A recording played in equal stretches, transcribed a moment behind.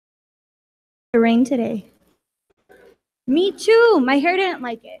Rain today. Me too. My hair didn't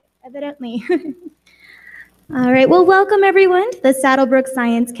like it, evidently. All right, well, welcome everyone to the Saddlebrook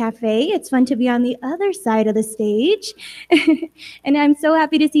Science Cafe. It's fun to be on the other side of the stage. And I'm so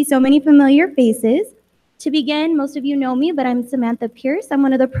happy to see so many familiar faces. To begin, most of you know me, but I'm Samantha Pierce. I'm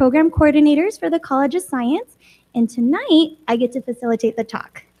one of the program coordinators for the College of Science. And tonight, I get to facilitate the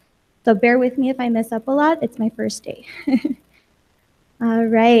talk. So bear with me if I mess up a lot. It's my first day. All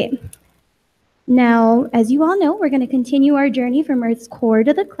right. Now, as you all know, we're going to continue our journey from Earth's core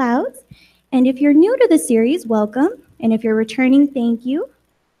to the clouds. And if you're new to the series, welcome. And if you're returning, thank you.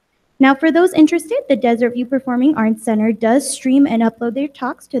 Now, for those interested, the Desert View Performing Arts Center does stream and upload their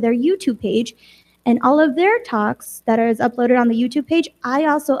talks to their YouTube page. And all of their talks that are uploaded on the YouTube page, I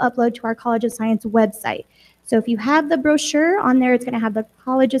also upload to our College of Science website. So if you have the brochure on there, it's going to have the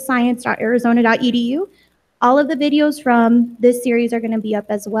collegeofscience.arizona.edu. All of the videos from this series are going to be up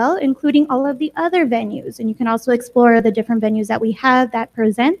as well, including all of the other venues. And you can also explore the different venues that we have that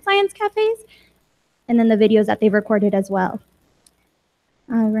present science cafes, and then the videos that they've recorded as well.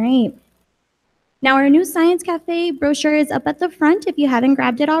 All right. Now, our new Science Cafe brochure is up at the front if you haven't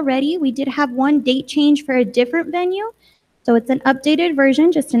grabbed it already. We did have one date change for a different venue, so it's an updated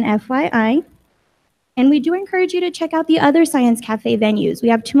version, just an FYI. And we do encourage you to check out the other Science Cafe venues. We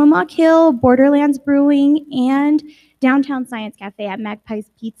have Tumamock Hill, Borderlands Brewing, and Downtown Science Cafe at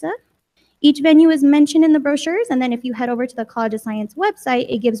Magpie's Pizza. Each venue is mentioned in the brochures, and then if you head over to the College of Science website,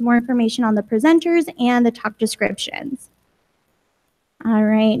 it gives more information on the presenters and the talk descriptions. All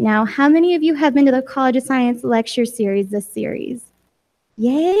right, now how many of you have been to the College of Science lecture series this series?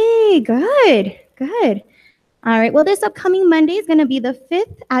 Yay, good, good. All right, well, this upcoming Monday is going to be the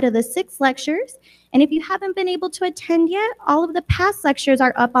 5th out of the 6 lectures. And if you haven't been able to attend yet, all of the past lectures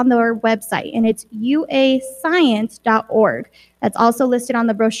are up on their website, and it's uascience.org. That's also listed on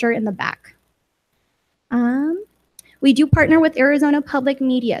the brochure in the back. We do partner with Arizona Public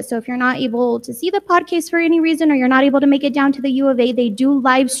Media, so if you're not able to see the podcast for any reason or you're not able to make it down to the U of A, they do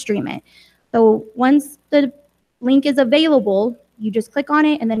live stream it. So once the link is available, you just click on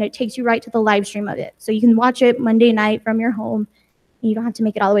it, and then it takes you right to the live stream of it. So you can watch it Monday night from your home, and you don't have to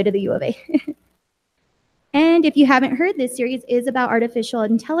make it all the way to the U of A. And if you haven't heard, this series is about artificial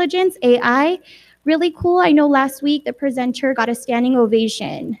intelligence, AI. Really cool. I know last week the presenter got a standing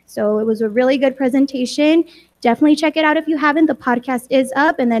ovation. So it was a really good presentation. Definitely check it out if you haven't. The podcast is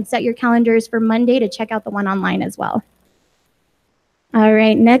up, and then set your calendars for Monday to check out the one online as well. All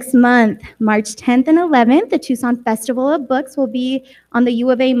right, next month, March 10th and 11th, the Tucson Festival of Books will be on the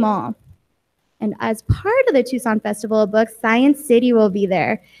U of A Mall. And as part of the Tucson Festival of Books, Science City will be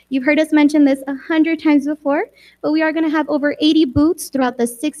there. You've heard us mention this 100 times before, but we are going to have over 80 booths throughout the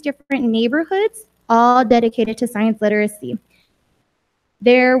 6 different neighborhoods, all dedicated to science literacy.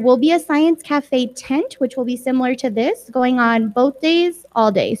 There will be a Science Cafe tent, which will be similar to this, going on both days,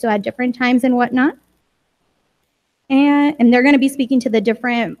 all day, so at different times and whatnot. And they're going to be speaking to the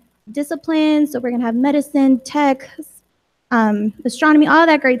different disciplines, so we're going to have medicine, tech, astronomy, all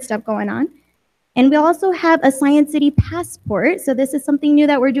that great stuff going on. And we also have a Science City passport. So this is something new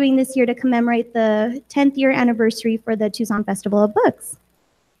that we're doing this year to commemorate the 10th year anniversary for the Tucson Festival of Books.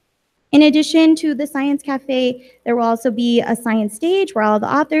 In addition to the Science Cafe, there will also be a science stage where all the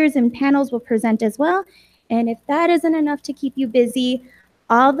authors and panels will present as well. And if that isn't enough to keep you busy,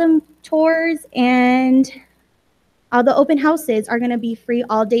 all the tours and all the open houses are going to be free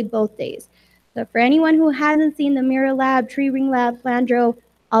all day, both days. So for anyone who hasn't seen the Mirror Lab, Tree Ring Lab, Flandro,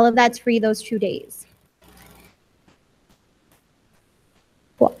 all of that's free those 2 days.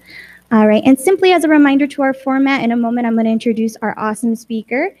 Cool. All right, and simply as a reminder to our format, in a moment I'm going to introduce our awesome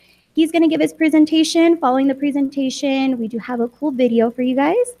speaker. He's going to give his presentation. Following the presentation, we do have a cool video for you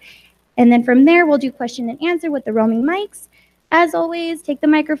guys. And then from there, we'll do question and answer with the roaming mics. As always, take the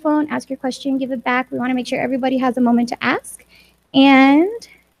microphone, ask your question, give it back. We want to make sure everybody has a moment to ask. And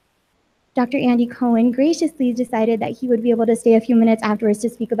Dr. Andy Cohen graciously decided that he would be able to stay a few minutes afterwards to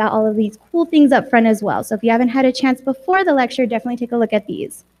speak about all of these cool things up front as well. So if you haven't had a chance before the lecture, definitely take a look at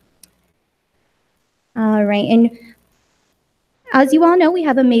these. All right, and as you all know, we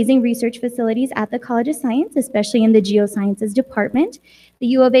have amazing research facilities at the College of Science, especially in the Geosciences department. The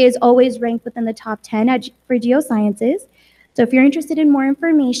U of A is always ranked within the top 10 for Geosciences. So if you're interested in more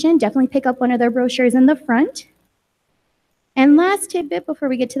information, definitely pick up one of their brochures in the front. And last tidbit before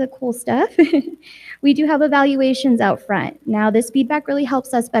we get to the cool stuff, we do have evaluations out front. Now, this feedback really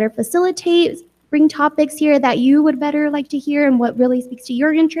helps us better facilitate, bring topics here that you would better like to hear and what really speaks to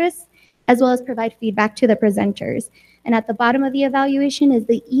your interests, as well as provide feedback to the presenters. And at the bottom of the evaluation is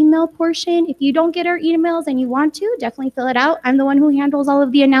the email portion. If you don't get our emails and you want to, definitely fill it out. I'm the one who handles all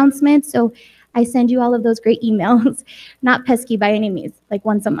of the announcements, so I send you all of those great emails, not pesky by any means, like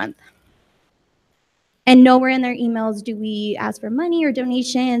once a month. And nowhere in their emails do we ask for money or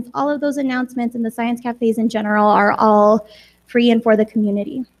donations. All of those announcements and the science cafes in general are all free and for the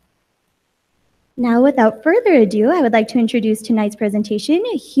community. Now, without further ado, I would like to introduce tonight's presentation,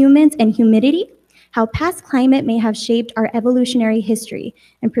 Humans and Humidity, How Past Climate May Have Shaped Our Evolutionary History.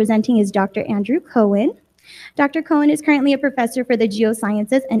 And presenting is Dr. Andrew Cohen. Dr. Cohen is currently a professor for the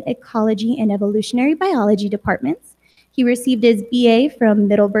Geosciences and Ecology and Evolutionary Biology departments. He received his BA from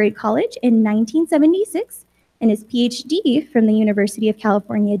Middlebury College in 1976 and his PhD from the University of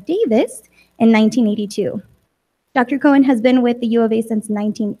California, Davis in 1982. Dr. Cohen has been with the U of A since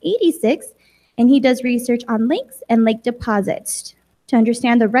 1986, and he does research on lakes and lake deposits to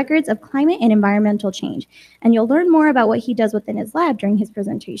understand the records of climate and environmental change. And you'll learn more about what he does within his lab during his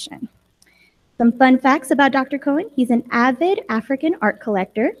presentation. Some fun facts about Dr. Cohen: he's an avid African art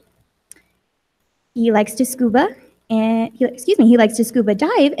collector. He likes to scuba, and he likes to scuba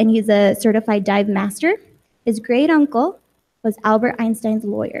dive, and he's a certified dive master. His great uncle was Albert Einstein's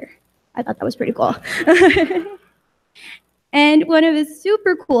lawyer. I thought that was pretty cool. And one of his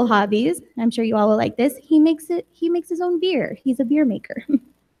super cool hobbies, I'm sure you all will like this, he makes his own beer. He's a beer maker.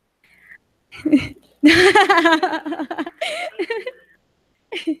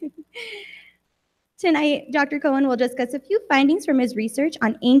 Tonight, Dr. Cohen will discuss a few findings from his research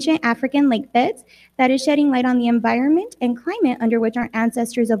on ancient African lake beds that is shedding light on the environment and climate under which our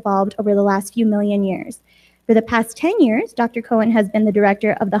ancestors evolved over the last few million years. For the past 10 years, Dr. Cohen has been the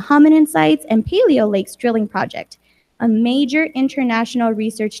director of the Hominin Sites and Paleo Lakes Drilling Project, a major international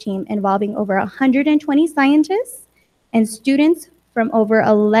research team involving over 120 scientists and students from over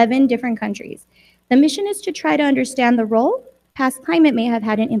 11 different countries. The mission is to try to understand the role past climate may have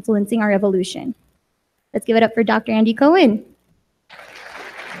had in influencing our evolution. Let's give it up for Dr. Andy Cohen.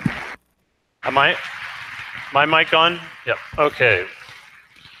 Am my mic on? Yep, okay.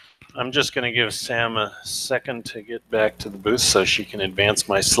 I'm just gonna give Sam a second to get back to the booth so she can advance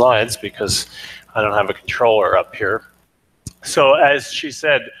my slides because I don't have a controller up here. So as she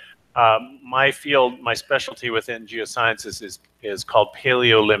said, my field, my specialty within geosciences is called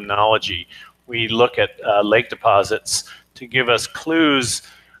paleolimnology. We look at lake deposits to give us clues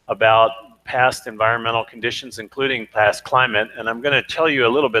about past environmental conditions, including past climate, and I'm going to tell you a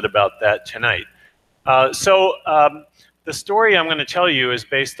little bit about that tonight. The story I'm going to tell you is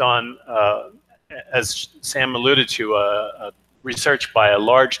based on, as Sam alluded to, research by a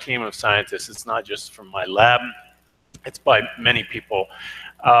large team of scientists. It's not just from my lab, it's by many people.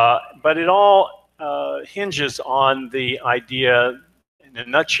 But it all hinges on the idea, in a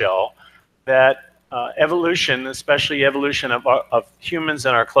nutshell, that evolution, especially evolution of humans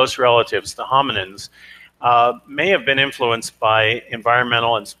and our close relatives, the hominins, may have been influenced by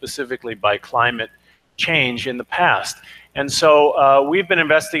environmental and specifically by climate change in the past. And so we've been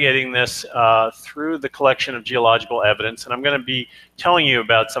investigating this through the collection of geological evidence, and I'm going to be telling you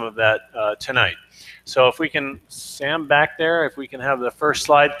about some of that tonight. So if we can, Sam, back there, if we can have the first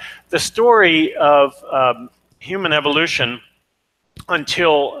slide. The story of human evolution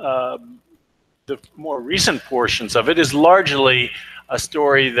until the more recent portions of it is largely a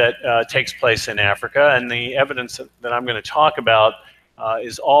story that takes place in Africa, and the evidence that I'm going to talk about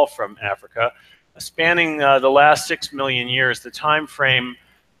is all from Africa, spanning the last 6 million years, the time frame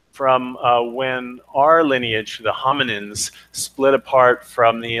from when our lineage, the hominins, split apart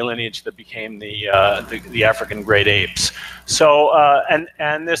from the lineage that became the African great apes. So,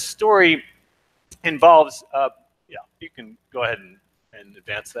 and this story involves, yeah, you can go ahead and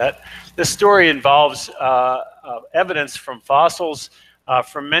advance that. This story involves evidence from fossils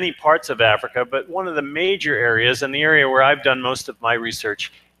from many parts of Africa, but one of the major areas, and the area where I've done most of my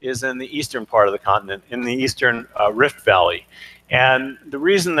research, is in the eastern part of the continent, in the eastern Rift Valley. And the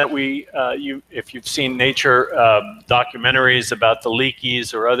reason that we, if you've seen nature documentaries about the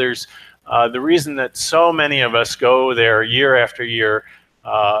Leakeys or others, the reason that so many of us go there year after year,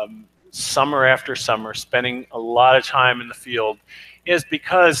 summer after summer, spending a lot of time in the field, is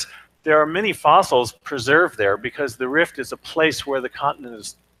because there are many fossils preserved there, because the rift is a place where the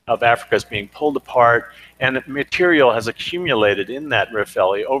continent of Africa is being pulled apart, and material has accumulated in that Rift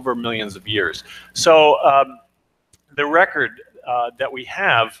Valley over millions of years. So the record that we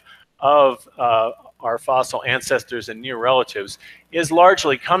have of our fossil ancestors and near relatives is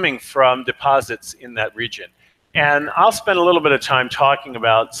largely coming from deposits in that region. And I'll spend a little bit of time talking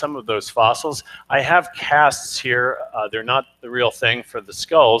about some of those fossils. I have casts here. They're not the real thing for the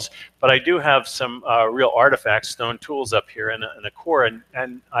skulls, but I do have some real artifacts, stone tools up here, and a core.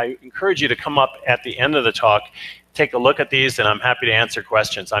 And I encourage you to come up at the end of the talk take a look at these, and I'm happy to answer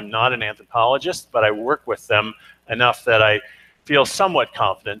questions. I'm not an anthropologist, but I work with them enough that I feel somewhat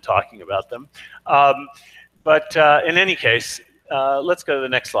confident talking about them. But in any case, let's go to the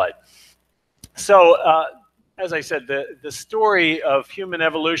next slide. So, as I said, the story of human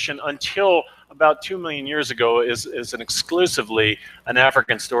evolution until about 2 million years ago is exclusively an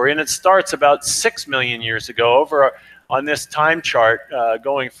African story, and it starts about 6 million years ago over on this time chart,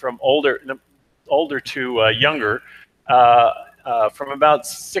 going from older to younger, from about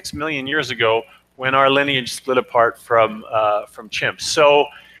 6 million years ago when our lineage split apart from chimps. So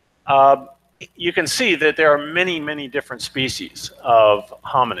you can see that there are many, many different species of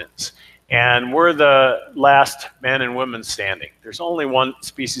hominins. And we're the last men and women standing. There's only one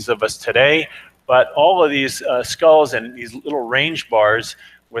species of us today, but all of these skulls and these little range bars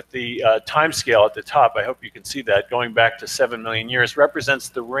with the time scale at the top, I hope you can see that, going back to 7 million years, represents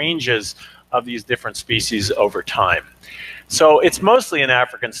the ranges of these different species over time. So it's mostly an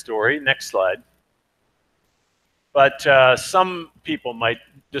African story. Next slide. But some people might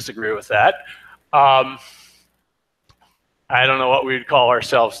disagree with that. I don't know what we'd call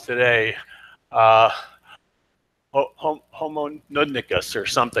ourselves today, Homo nudnicus or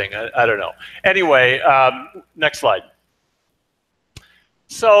something, I don't know. Anyway, next slide.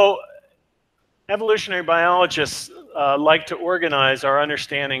 So evolutionary biologists like to organize our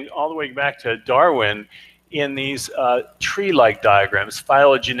understanding all the way back to Darwin in these tree-like diagrams,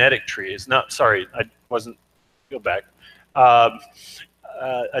 phylogenetic trees. Not, sorry, I wasn't, go back.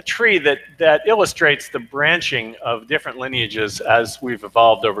 A tree that illustrates the branching of different lineages as we've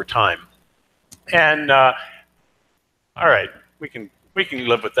evolved over time. And all right, we can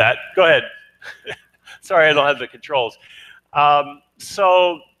live with that. Go ahead. Sorry, I don't have the controls.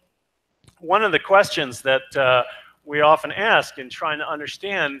 So one of the questions that we often ask in trying to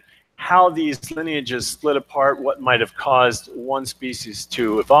understand how these lineages split apart, what might have caused one species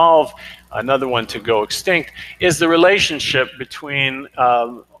to evolve, another one to go extinct, is the relationship between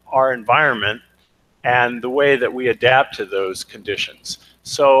our environment and the way that we adapt to those conditions.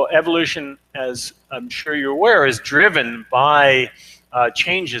 So evolution, as I'm sure you're aware, is driven by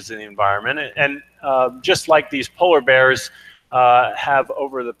changes in the environment. And just like these polar bears have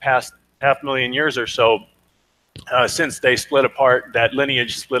over the past 500,000 years or so, since they split apart, that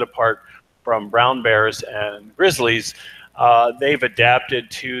lineage split apart from brown bears and grizzlies, they've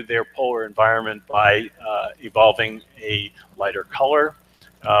adapted to their polar environment by evolving a lighter color,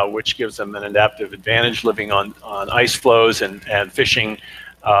 which gives them an adaptive advantage living on ice flows and fishing,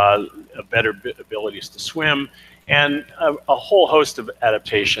 better abilities to swim, and a whole host of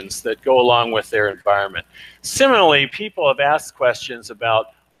adaptations that go along with their environment. Similarly, people have asked questions about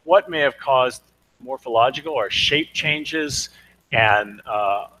what may have caused morphological or shape changes and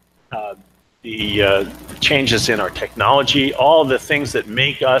the changes in our technology, all the things that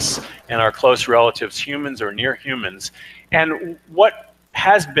make us and our close relatives humans or near humans, and what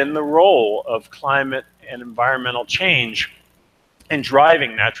has been the role of climate and environmental change in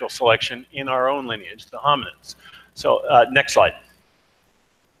driving natural selection in our own lineage, the hominins. So next slide.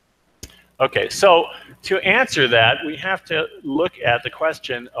 Okay, so to answer that, we have to look at the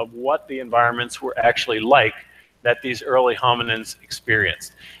question of what the environments were actually like that these early hominins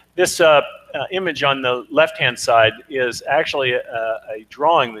experienced. This image on the left-hand side is actually a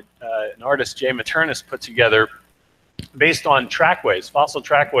drawing that an artist, Jay Maternis, put together based on trackways, fossil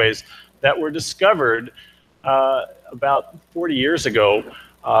trackways that were discovered about 40 years ago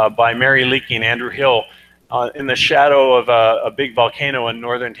by Mary Leakey and Andrew Hill in the shadow of a big volcano in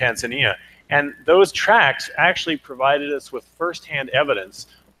northern Tanzania. And those tracks actually provided us with firsthand evidence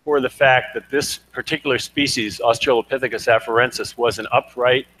for the fact that this particular species, Australopithecus afarensis, was an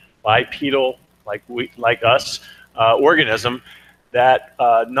upright, bipedal, like us, organism that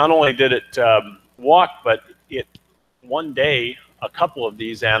not only did it walk, but one day, a couple of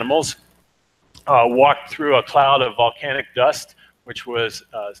these animals walked through a cloud of volcanic dust, which was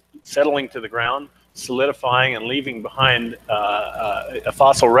settling to the ground, solidifying and leaving behind a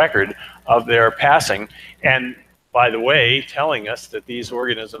fossil record of their passing. And by the way, telling us that these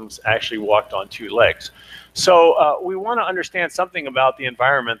organisms actually walked on two legs. So we want to understand something about the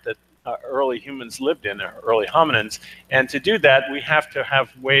environment that early humans lived in, early hominins. And to do that, we have to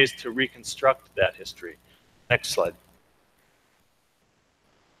have ways to reconstruct that history. Next slide.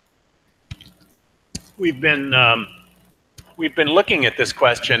 We've been looking at this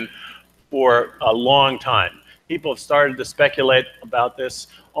question for a long time. People have started to speculate about this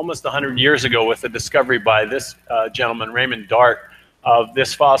almost 100 years ago with the discovery by this gentleman, Raymond Dart, of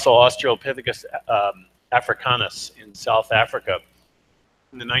this fossil Australopithecus africanus in South Africa.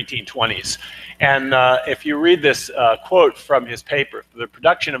 in the 1920s. And if you read this quote from his paper, for the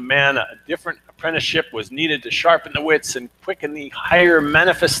production of man, a different apprenticeship was needed to sharpen the wits and quicken the higher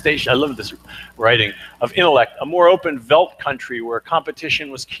manifestation, I love this writing, of intellect, a more open veldt country where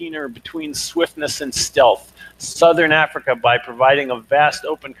competition was keener between swiftness and stealth. Southern Africa, by providing a vast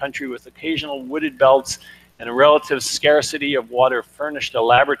open country with occasional wooded belts and a relative scarcity of water, furnished a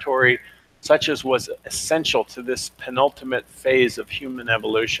laboratory such as was essential to this penultimate phase of human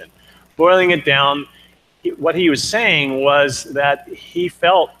evolution. Boiling it down, what he was saying was that he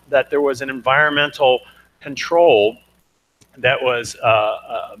felt that there was an environmental control that was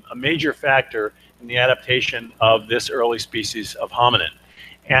a major factor in the adaptation of this early species of hominin.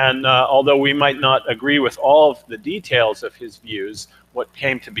 And although we might not agree with all of the details of his views, what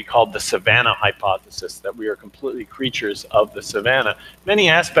came to be called the savanna hypothesis, that we are completely creatures of the savanna, many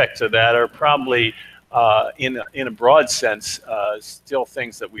aspects of that are probably, in a broad sense, still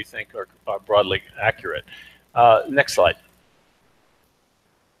things that we think are broadly accurate. Next slide.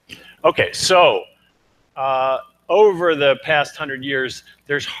 Okay, so over the past 100 years,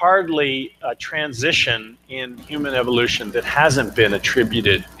 there's hardly a transition in human evolution that hasn't been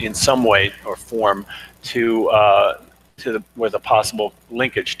attributed in some way or form with a possible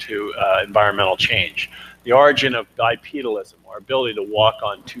linkage to environmental change. The origin of bipedalism, our ability to walk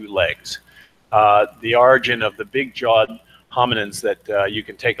on two legs. The origin of the big-jawed hominins that you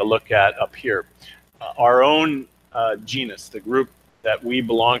can take a look at up here. Our own genus, the group that we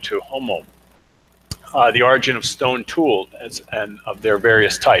belong to, Homo. The origin of stone tools and of their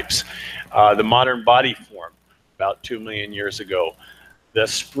various types. The modern body form about 2 million years ago. The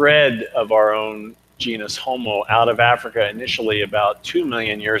spread of our own genus Homo out of Africa initially about 2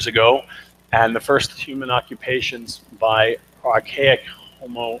 million years ago, and the first human occupations by archaic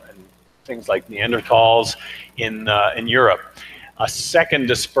Homo and things like Neanderthals in Europe. A second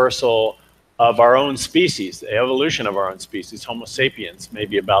dispersal of our own species, the evolution of our own species, Homo sapiens,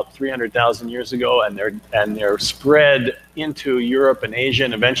 maybe about 300,000 years ago, and they're spread into Europe and Asia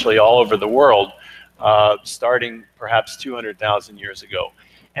and eventually all over the world, starting perhaps 200,000 years ago.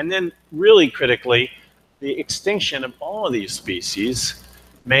 And then really critically, the extinction of all of these species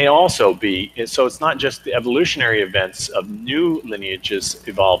may also be, so it's not just the evolutionary events of new lineages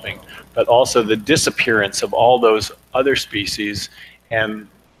evolving, but also the disappearance of all those other species, and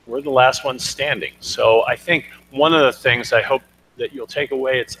we're the last ones standing. So I think one of the things I hope that you'll take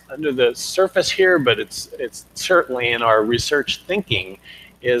away, it's under the surface here, but it's certainly in our research thinking,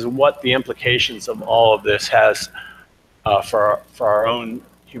 is what the implications of all of this has for our own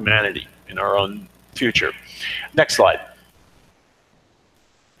humanity in our own future. Next slide.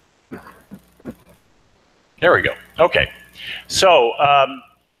 There we go. Okay. So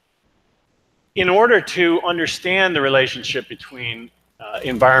in order to understand the relationship between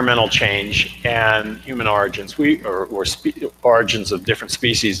environmental change and human origins, or origins of different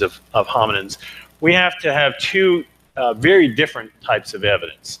species of hominins, we have to have two very different types of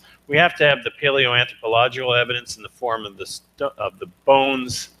evidence. We have to have the paleoanthropological evidence in the form of the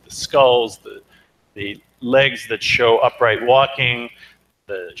bones, the skulls, the legs that show upright walking,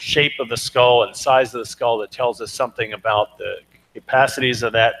 the shape of the skull and size of the skull that tells us something about the capacities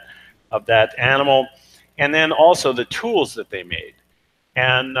of that animal, and then also the tools that they made.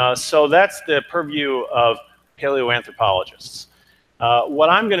 And so that's the purview of paleoanthropologists. What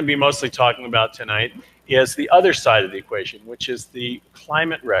I'm going to be mostly talking about tonight is the other side of the equation, which is the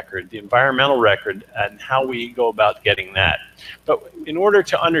climate record, the environmental record, and how we go about getting that. But in order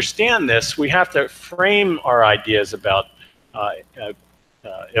to understand this, we have to frame our ideas about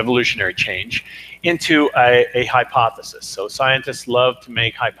evolutionary change into a hypothesis. So scientists love to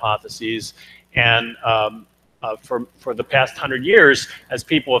make hypotheses, and for the past 100 years, as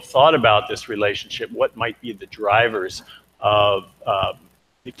people have thought about this relationship, what might be the drivers of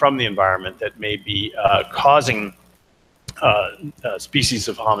from the environment that may be causing species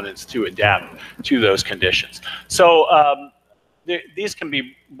of hominins to adapt to those conditions. So these can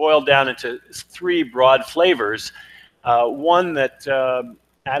be boiled down into three broad flavors. One that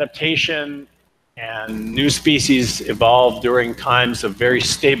adaptation and new species evolved during times of very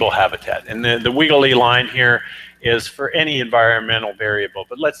stable habitat. And the wiggly line here is for any environmental variable,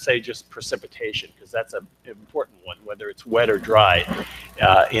 but let's say just precipitation, because that's an important one, whether it's wet or dry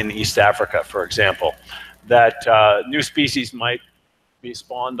in East Africa, for example. That new species might be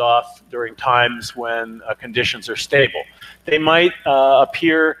spawned off during times when conditions are stable. They might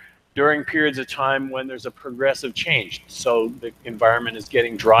appear during periods of time when there's a progressive change, so the environment is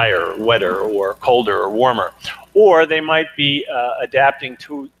getting drier, or wetter, or colder, or warmer. Or they might be adapting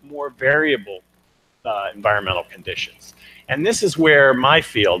to more variable environmental conditions. And this is where my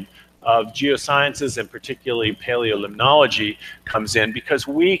field of geosciences and particularly paleolimnology comes in, because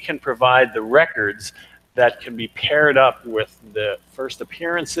we can provide the records that can be paired up with the first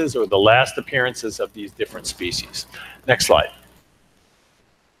appearances or the last appearances of these different species. Next slide.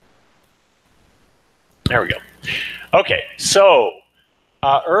 There we go. Okay, so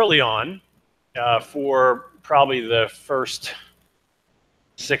early on, for probably the first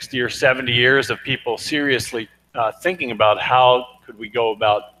 60 or 70 years of people seriously thinking about how could we go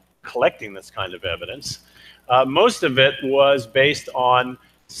about collecting this kind of evidence, most of it was based on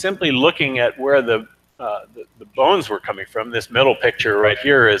simply looking at where the bones were coming from. This middle picture right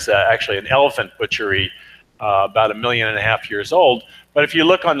here is actually an elephant butchery about 1.5 million years old. But if you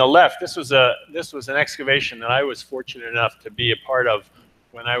look on the left, this was an excavation that I was fortunate enough to be a part of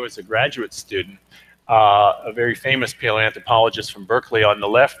when I was a graduate student. A very famous paleoanthropologist from Berkeley on the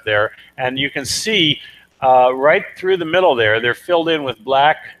left there, and you can see right through the middle there, they're filled in with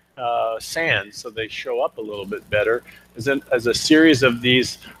black sand, so they show up a little bit better as a series of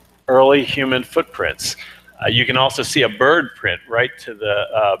these early human footprints. You can also see a bird print right to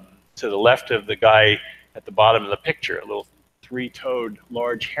the left of the guy at the bottom of the picture, a little three-toed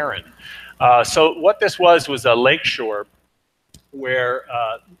large heron. So what this was a lakeshore where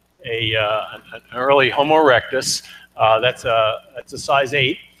an early Homo erectus, that's a size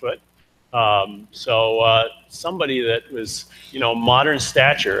 8 foot. So somebody that was, modern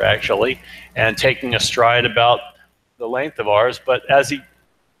stature actually, and taking a stride about the length of ours. But as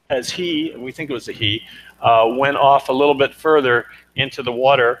he, and we think it was a he, went off a little bit further into the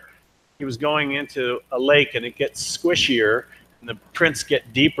water, he was going into a lake, and it gets squishier, and the prints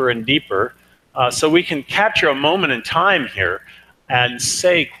get deeper and deeper. So we can capture a moment in time here and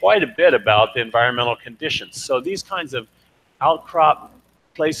say quite a bit about the environmental conditions. So these kinds of outcrop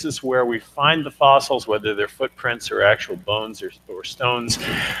places where we find the fossils, whether they're footprints or actual bones or stones,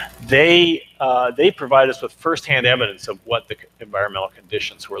 they provide us with firsthand evidence of what the environmental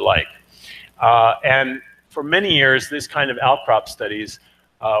conditions were like. And for many years, this kind of outcrop studies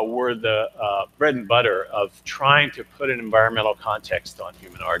were the bread and butter of trying to put an environmental context on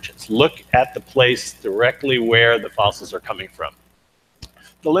human origins. Look at the place directly where the fossils are coming from.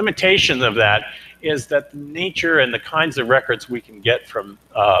 The limitation of that is that the nature and the kinds of records we can get from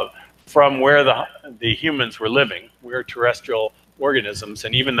where the humans were living. We're terrestrial organisms,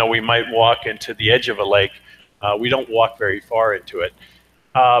 and even though we might walk into the edge of a lake, we don't walk very far into it.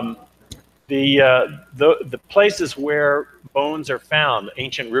 The places where bones are found,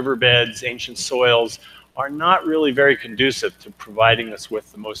 ancient riverbeds, ancient soils, are not really very conducive to providing us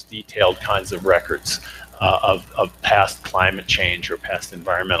with the most detailed kinds of records of past climate change or past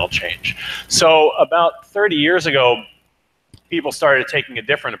environmental change. So about 30 years ago, people started taking a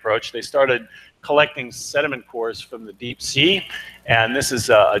different approach. They started collecting sediment cores from the deep sea, and this is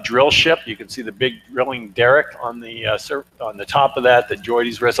a drill ship. You can see the big drilling derrick on the top of that, the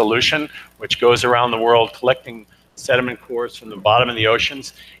JOIDES Resolution, which goes around the world collecting sediment cores from the bottom of the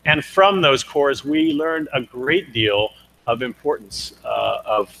oceans. And from those cores, we learned a great deal of importance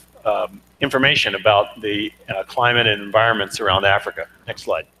of information about the climate and environments around Africa. Next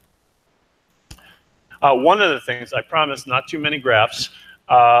slide. One of the things, I promise not too many graphs,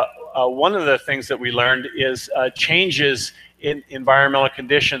 one of the things that we learned is changes in environmental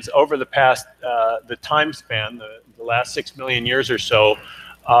conditions over the past, the time span, the last 6 million years or so,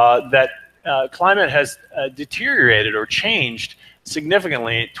 that climate has deteriorated or changed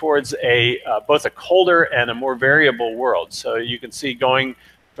significantly towards both a colder and a more variable world. So you can see going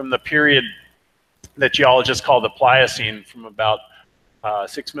from the period that geologists call the Pliocene, from about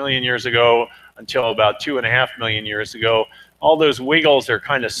 6 million years ago until about 2.5 million years ago, all those wiggles are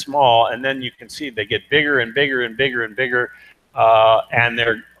kind of small, and then you can see they get bigger and bigger and bigger and bigger, and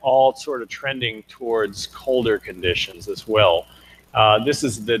they're all sort of trending towards colder conditions as well. This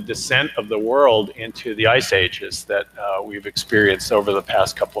is the descent of the world into the ice ages that we've experienced over the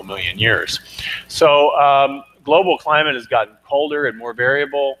past couple million years. So global climate has gotten colder and more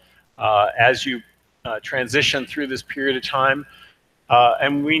variable as you transition through this period of time.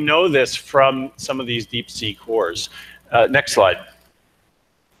 And we know this from some of these deep sea cores. Next slide.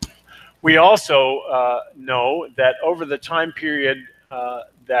 We also know that over the time period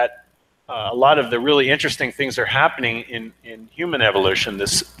that a lot of the really interesting things are happening in human evolution,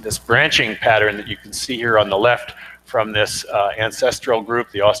 this branching pattern that you can see here on the left from this ancestral group,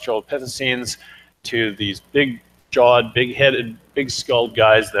 the Australopithecines, to these big-jawed, big-headed, big-skulled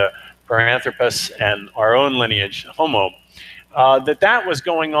guys, the Paranthropus, and our own lineage, Homo, that was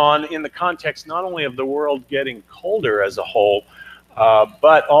going on in the context not only of the world getting colder as a whole,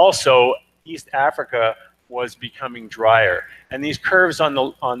 but also East Africa was becoming drier. And these curves on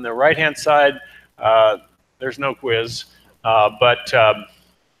the right-hand side, there's no quiz, but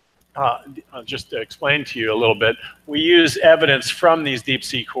just to explain to you a little bit, we use evidence from these deep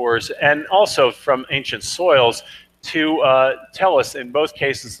sea cores and also from ancient soils to tell us, in both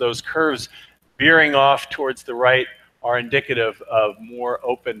cases, those curves veering off towards the right are indicative of more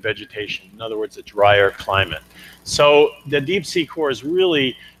open vegetation. In other words, a drier climate. So the deep sea cores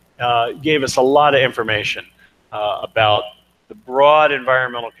really gave us a lot of information about the broad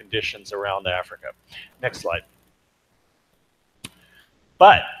environmental conditions around Africa. Next slide.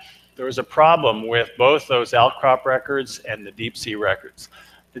 But there was a problem with both those outcrop records and the deep sea records.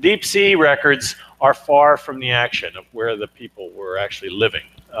 The deep sea records are far from the action of where the people were actually living.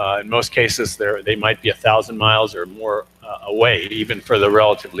 In most cases, they might be 1,000 miles or more away, even for the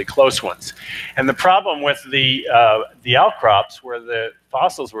relatively close ones. And the problem with the outcrops where the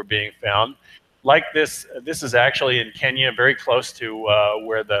fossils were being found, like this is actually in Kenya, very close to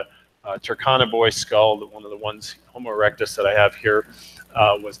where the Turkana boy skull, one of the ones, Homo erectus, that I have here,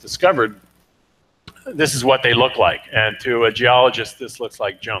 was discovered. This is what they look like, and to a geologist, this looks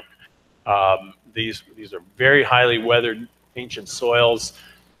like junk. These are very highly weathered ancient soils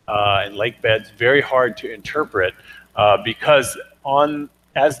and lake beds, very hard to interpret because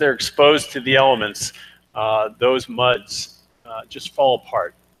as they're exposed to the elements, those muds just fall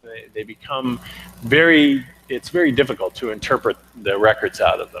apart. They become it's very difficult to interpret the records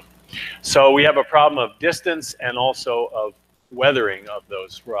out of them. So we have a problem of distance and also of weathering of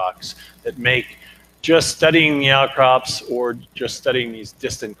those rocks that make just studying the outcrops or just studying these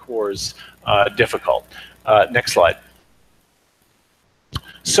distant cores difficult. Next slide.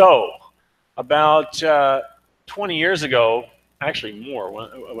 So about 20 years ago, actually more,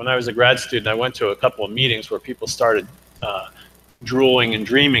 when I was a grad student, I went to a couple of meetings where people started drooling and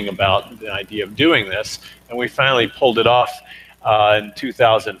dreaming about the idea of doing this, and we finally pulled it off in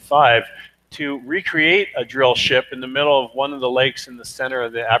 2005 to recreate a drill ship in the middle of one of the lakes in the center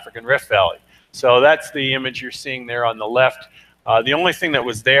of the African Rift Valley. So that's the image you're seeing there on the left. The only thing that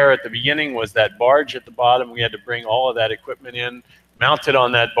was there at the beginning was that barge at the bottom. We had to bring all of that equipment in, mount it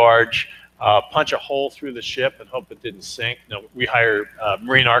on that barge, punch a hole through the ship and hope it didn't sink. No, we hire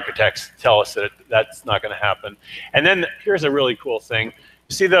marine architects to tell us that that's not going to happen. And then here's a really cool thing.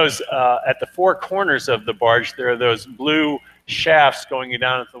 You see those at the four corners of the barge, there are those blue shafts going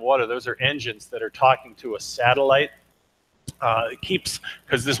down into the water. Those are engines that are talking to a satellite. It keeps,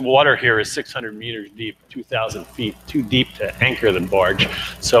 because this water here is 600 meters deep, 2,000 feet, too deep to anchor the barge.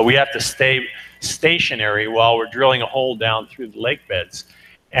 So we have to stay stationary while we're drilling a hole down through the lake beds.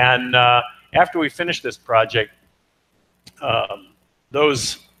 And after we finished this project,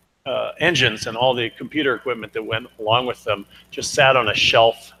 those engines and all the computer equipment that went along with them just sat on a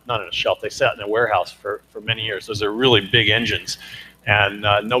shelf, not on a shelf, they sat in a warehouse for many years. Those are really big engines. And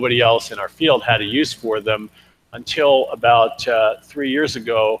nobody else in our field had a use for them until about 3 years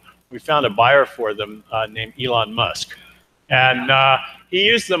ago. We found a buyer for them named Elon Musk. And he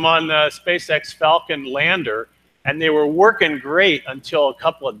used them on the SpaceX Falcon lander, and they were working great until a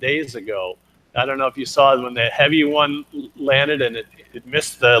couple of days ago. I don't know if you saw it when the heavy one landed and it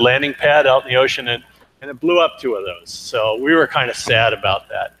missed the landing pad out in the ocean, and it blew up 2 of those. So we were kind of sad about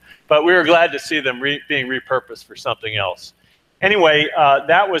that. But we were glad to see them being repurposed for something else. Anyway,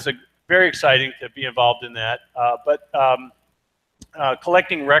 that was very exciting to be involved in that.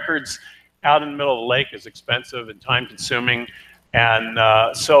 Collecting records out in the middle of the lake is expensive and time-consuming.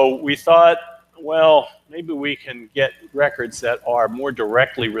 And so we thought, well, maybe we can get records that are more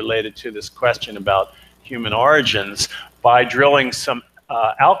directly related to this question about human origins by drilling some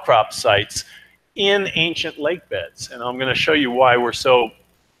outcrop sites in ancient lake beds. And I'm going to show you why we're so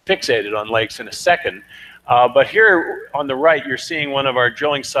fixated on lakes in a second. But here on the right, you're seeing one of our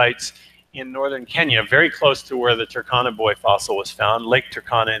drilling sites in northern Kenya, very close to where the Turkana boy fossil was found, Lake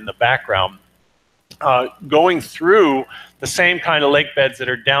Turkana in the background. Going through the same kind of lake beds that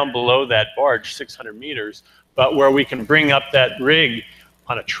are down below that barge, 600 meters, but where we can bring up that rig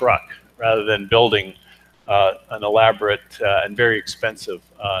on a truck rather than building an elaborate and very expensive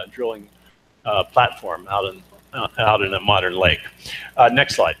drilling platform out in a modern lake.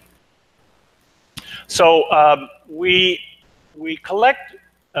 Next slide. So we collect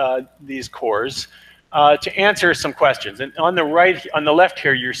these cores to answer some questions. And on the left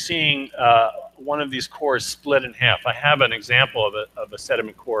here, you're seeing one of these cores split in half. I have an example of a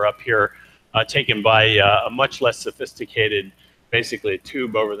sediment core up here taken by a much less sophisticated, basically a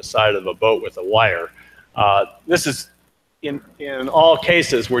tube over the side of a boat with a wire. This is, in all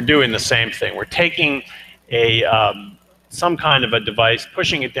cases, we're doing the same thing. We're taking some kind of a device,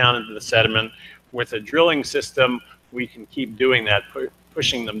 pushing it down into the sediment. with a drilling system, we can keep doing that,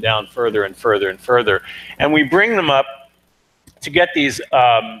 pushing them down further and further and further. And we bring them up to get these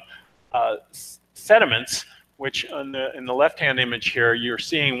sediments, which in the left-hand image here, you're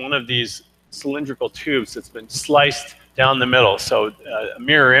seeing one of these cylindrical tubes that's been sliced down the middle, so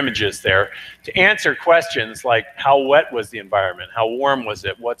mirror images there, to answer questions like how wet was the environment, how warm was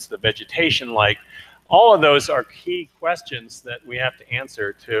it, what's the vegetation like. All of those are key questions that we have to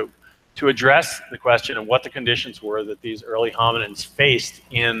answer to address the question of what the conditions were that these early hominins faced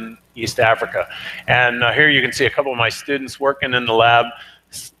in East Africa. And here you can see a couple of my students working in the lab,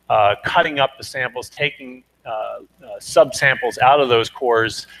 cutting up the samples, taking subsamples out of those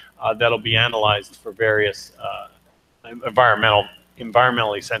cores that'll be analyzed for various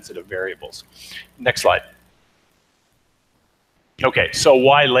environmentally sensitive variables. Next slide. Okay, so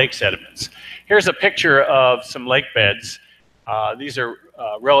why lake sediments? Here's a picture of some lake beds. These are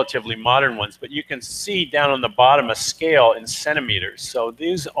relatively modern ones, but you can see down on the bottom a scale in centimeters. So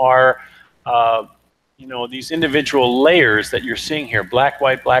these are, you know, these individual layers that you're seeing here, black,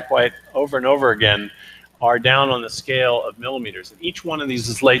 white, over and over again, are down on the scale of millimeters. And each one of these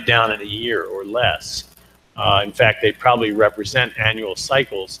is laid down in a year or less. In fact, they probably represent annual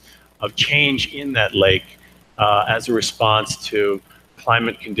cycles of change in that lake as a response to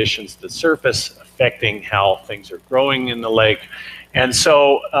climate conditions at the surface affecting how things are growing in the lake. And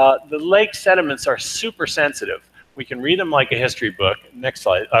so the lake sediments are super sensitive. We can read them like a history book. Next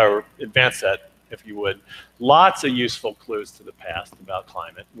slide, or advance that if you would. Lots of useful clues to the past about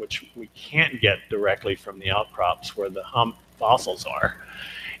climate, which we can't get directly from the outcrops where the fossils are.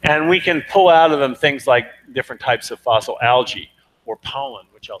 And we can pull out of them things like different types of fossil algae or pollen,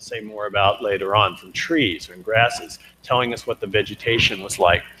 which I'll say more about later on, from trees and grasses, telling us what the vegetation was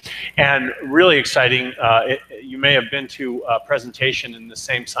like. And really exciting, you may have been to a presentation in the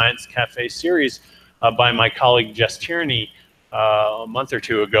same Science Cafe series by my colleague Jess Tierney a month or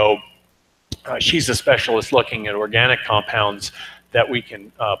two ago. She's a specialist looking at organic compounds that we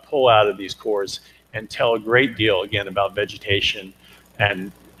can pull out of these cores and tell a great deal, again, about vegetation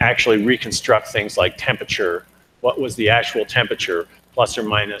and actually reconstruct things like temperature. What was the actual temperature, plus or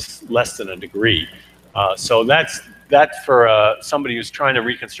minus less than a degree? So that for somebody who's trying to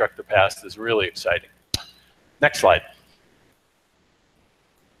reconstruct the past is really exciting. Next slide.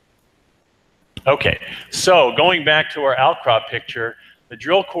 Okay, so going back to our outcrop picture, the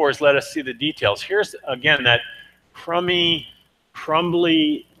drill cores let us see the details. Here's, again, that crumbly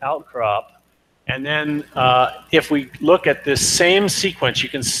outcrop. And then if we look at this same sequence, you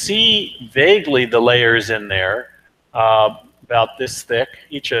can see vaguely the layers in there, about this thick.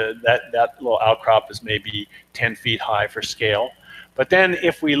 Each of that little outcrop is maybe 10 feet high for scale. But then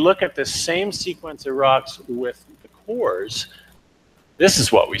if we look at the same sequence of rocks with the cores, this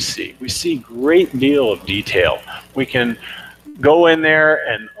is what we see. We see a great deal of detail. We can go in there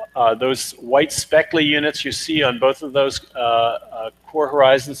and those white speckly units you see on both of those core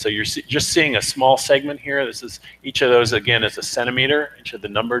horizons. So you're just seeing a small segment here. This is, each of those again is a centimeter, each of the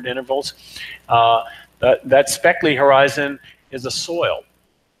numbered intervals. That speckly horizon is a soil,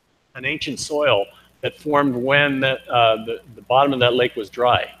 an ancient soil that formed when the bottom of that lake was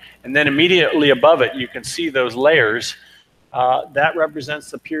dry. And then immediately above it, you can see those layers. That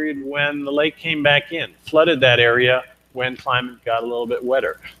represents the period when the lake came back in, flooded that area when climate got a little bit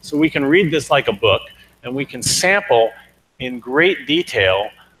wetter. So we can read this like a book, and we can sample in great detail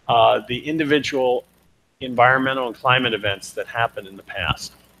the individual environmental and climate events that happened in the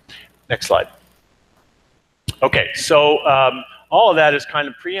past. Next slide. Okay, so all of that is kind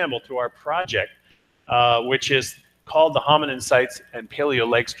of preamble to our project, which is called the Hominin Sites and Paleo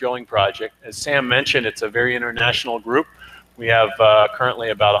Lakes Drilling Project. As Sam mentioned, it's a very international group. We have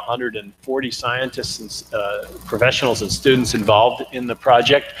currently about 140 scientists and professionals and students involved in the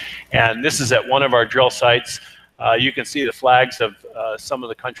project. And this is at one of our drill sites. You can see the flags of some of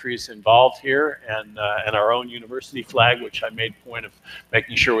the countries involved here, and our own university flag, which I made point of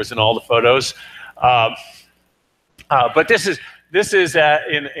making sure was in all the photos. But this is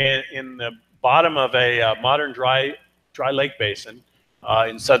in the bottom of a modern dry lake basin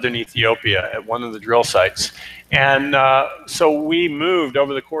in southern Ethiopia at one of the drill sites. And so we moved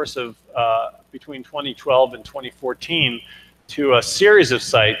over the course of between 2012 and 2014 to a series of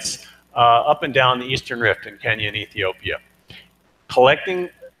sites up and down the Eastern Rift in Kenya and Ethiopia, collecting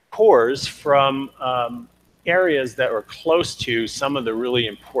cores from areas that are close to some of the really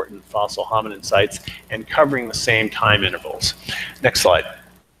important fossil hominin sites and covering the same time intervals. Next slide.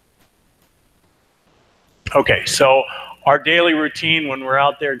 Okay, so our daily routine when we're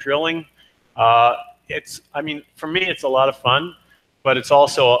out there drilling, I mean, for me, it's a lot of fun. but it's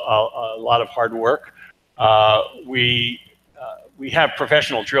also a lot of hard work. We have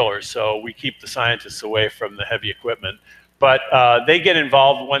professional drillers, so we keep the scientists away from the heavy equipment. But they get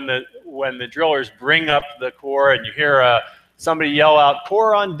involved when the drillers bring up the core, and you hear somebody yell out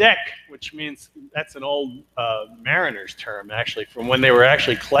 "core on deck," which means that's an old mariner's term, actually, from when they were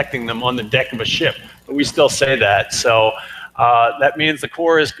actually collecting them on the deck of a ship. But we still say that. So that means the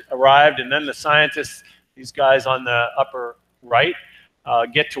core has arrived, and then the scientists, these guys on the upper right,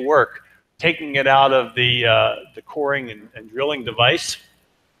 get to work taking it out of the coring and drilling device,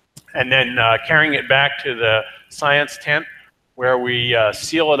 and then carrying it back to the science tent where we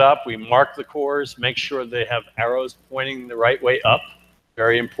seal it up, we mark the cores, make sure they have arrows pointing the right way up,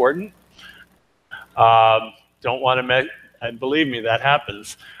 very important. Don't want to and believe me, that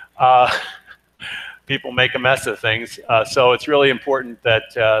happens. People make a mess of things, so it's really important that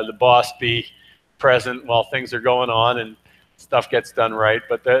the boss be present while things are going on and stuff gets done right.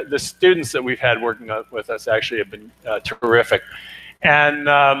 But the students that we've had working with us actually have been terrific.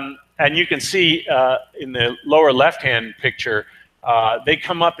 And you can see in the lower left-hand picture, they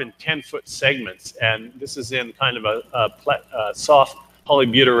come up in 10-foot segments. And this is in kind of a soft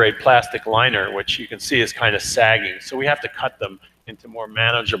polybutyrate plastic liner, which you can see is kind of sagging. So we have to cut them into more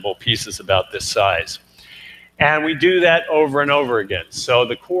manageable pieces about this size. And we do that over and over again. So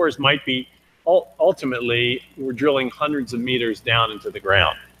the cores might be, ultimately, we're drilling hundreds of meters down into the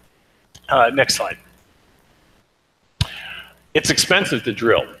ground. Next slide. It's expensive to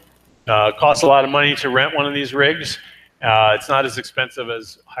drill. It costs a lot of money to rent one of these rigs. It's not as expensive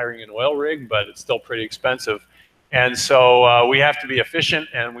as hiring an oil rig, but it's still pretty expensive. And so we have to be efficient,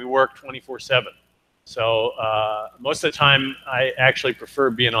 and we work 24/7. So most of the time, I actually prefer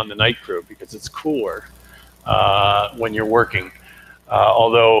being on the night crew because it's cooler when you're working.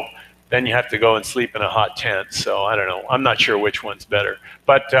 Although then you have to go and sleep in a hot tent. So I don't know. I'm not sure which one's better.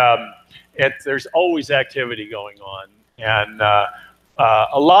 But there's always activity going on. And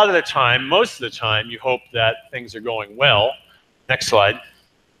a lot of the time, most of the time, you hope that things are going well. Next slide.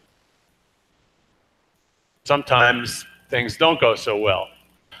 Sometimes things don't go so well.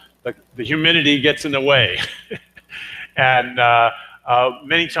 The humidity gets in the way. And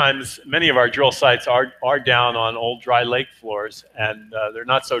many times, many of our drill sites are down on old dry lake floors, and they're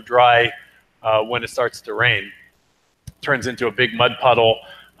not so dry when it starts to rain. Turns into a big mud puddle.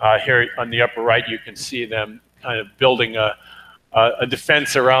 Here on the upper right, you can see them kind of building a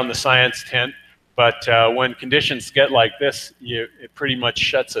defense around the science tent. But when conditions get like this, it pretty much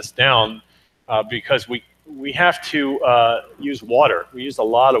shuts us down because we have to use water. We use a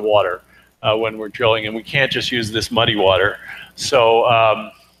lot of water when we're drilling, and we can't just use this muddy water.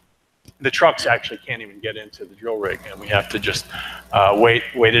 So the trucks actually can't even get into the drill rig, and we have to just wait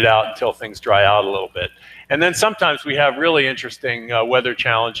it out until things dry out a little bit. And then sometimes we have really interesting weather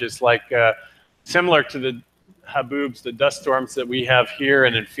challenges, like similar to the haboobs, the dust storms that we have here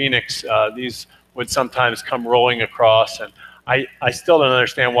and in Phoenix. These would sometimes come rolling across, and I still don't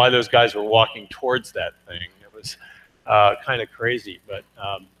understand why those guys were walking towards that thing. It was kind of crazy, but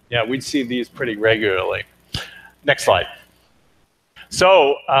yeah, we'd see these pretty regularly. Next slide.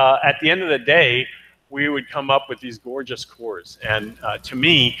 So at the end of the day, we would come up with these gorgeous cores. And to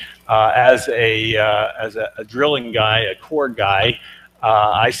me, as a drilling guy, a core guy,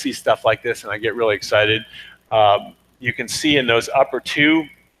 I see stuff like this and I get really excited. You can see in those upper two,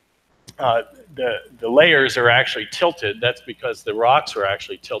 the layers are actually tilted. That's because the rocks were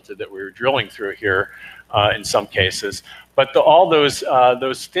actually tilted that we were drilling through here in some cases. But all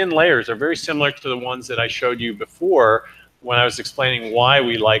those thin layers are very similar to the ones that I showed you before when I was explaining why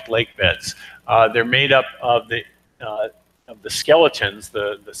we like lake beds. They're made up of the skeletons.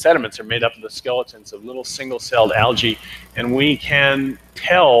 The sediments are made up of the skeletons of little single-celled algae, and we can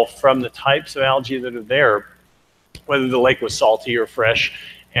tell from the types of algae that are there whether the lake was salty or fresh,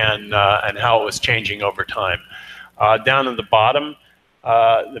 and how it was changing over time. Down at the bottom,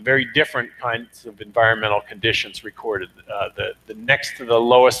 the very different kinds of environmental conditions recorded. The next to the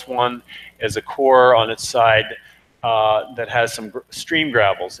lowest one is a core on its side that has some stream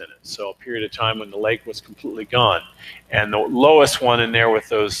gravels in it. So a period of time when the lake was completely gone. And the lowest one in there with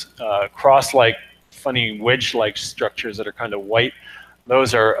those cross-like, funny wedge-like structures that are kind of white,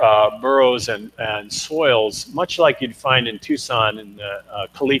 those are burrows and soils, much like you'd find in Tucson in the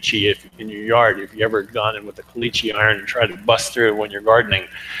caliche in your yard. If you ever gone in with a caliche iron and tried to bust through when you're gardening,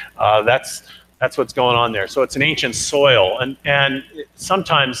 that's what's going on there. So it's an ancient soil, and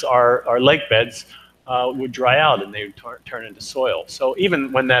sometimes our lake beds would dry out and they would turn into soil. So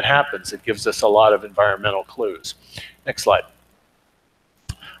even when that happens, it gives us a lot of environmental clues. Next slide.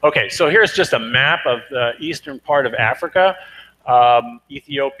 Okay, so here's just a map of the eastern part of Africa.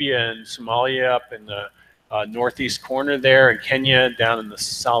 Ethiopia and Somalia up in the northeast corner there, and Kenya down in the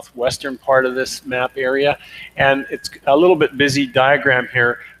southwestern part of this map area. And it's a little bit busy diagram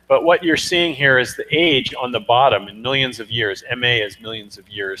here, but what you're seeing here is the age on the bottom in millions of years. MA is millions of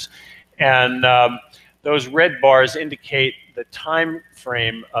years. And those red bars indicate the time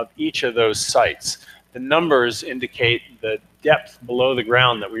frame of each of those sites. The numbers indicate the depth below the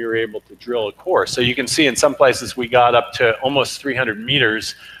ground that we were able to drill a core. So you can see in some places we got up to almost 300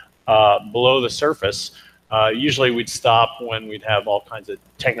 meters below the surface. Usually we'd stop when we'd have all kinds of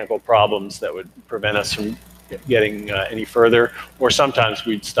technical problems that would prevent us from getting any further, or sometimes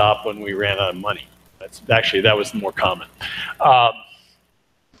we'd stop when we ran out of money. That was more common.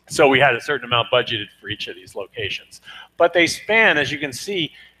 So we had a certain amount budgeted for each of these locations. But they span, as you can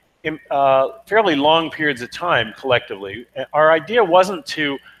see, in, fairly long periods of time collectively. Our idea wasn't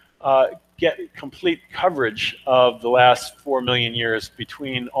to get complete coverage of the last 4 million years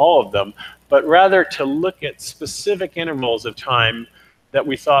between all of them, but rather to look at specific intervals of time that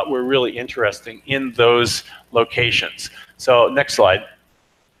we thought were really interesting in those locations. So next slide.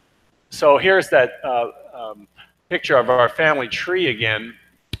 So here's that picture of our family tree again.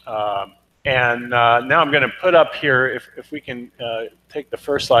 Now I'm going to put up here, if we can take the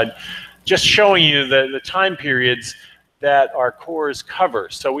first slide, just showing you the time periods that our cores cover.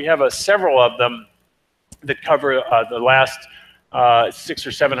 So we have several of them that cover the last 600,000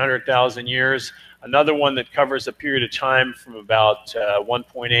 or 700,000 years. Another one that covers a period of time from about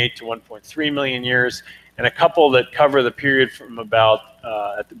 1.8 to 1.3 million years, and a couple that cover the period from about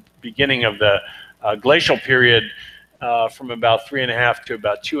at the beginning of the glacial period from about 3.5 to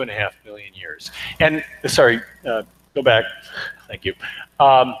about 2.5 million years. And sorry, go back. Thank you.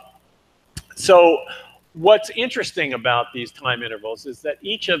 So what's interesting about these time intervals is that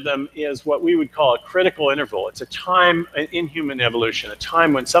each of them is what we would call a critical interval. It's a time in human evolution, a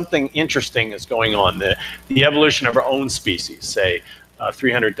time when something interesting is going on. The evolution of our own species, say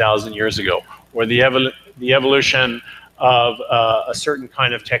 300,000 years ago, or the evolution of a certain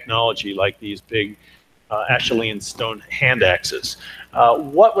kind of technology like these big Acheulean stone hand axes.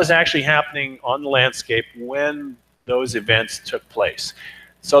 What was actually happening on the landscape when those events took place?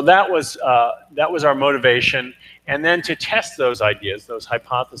 So that was our motivation, and then to test those ideas, those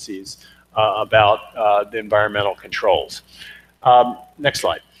hypotheses about the environmental controls. Next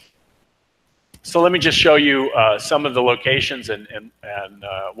slide. So let me just show you some of the locations and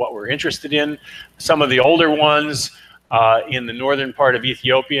what we're interested in. Some of the older ones in the northern part of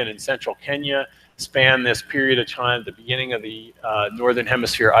Ethiopia and in central Kenya span this period of time, the beginning of the northern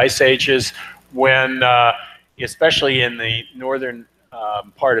hemisphere ice ages, when, especially in the northern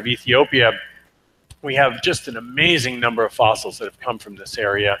part of Ethiopia, we have just an amazing number of fossils that have come from this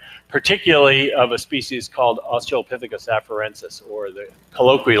area, particularly of a species called Australopithecus afarensis, or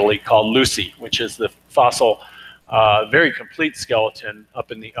colloquially called Lucy, which is the fossil, very complete skeleton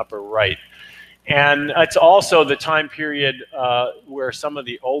up in the upper right. And it's also the time period where some of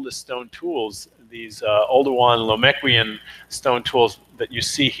the oldest stone tools, these Oldowan Lomequian stone tools that you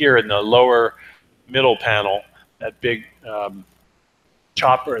see here in the lower middle panel, that big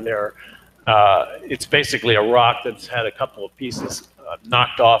chopper there, it's basically a rock that's had a couple of pieces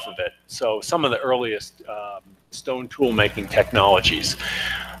knocked off of it. So some of the earliest stone tool making technologies.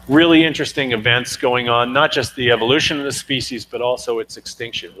 Really interesting events going on, not just the evolution of the species, but also its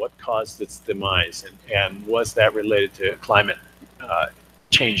extinction. What caused its demise, and was that related to climate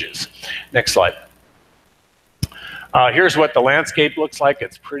changes? Next slide. Here's what the landscape looks like.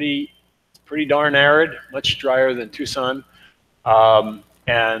 It's pretty darn arid, much drier than Tucson. But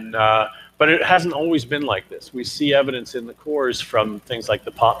it hasn't always been like this. We see evidence in the cores from things like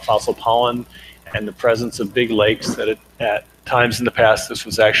the fossil pollen and the presence of big lakes that at times in the past this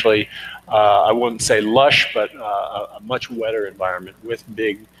was actually, I wouldn't say lush, but a much wetter environment with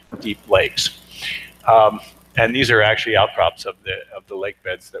big, deep lakes. And these are actually outcrops of the lake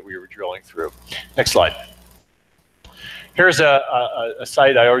beds that we were drilling through. Next slide. Here's a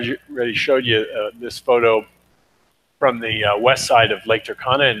site I already showed you this photo from the west side of Lake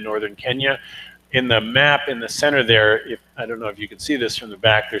Turkana in northern Kenya. In the map in the center there, I don't know if you can see this from the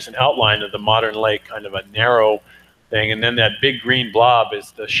back, there's an outline of the modern lake, kind of a narrow thing, and then that big green blob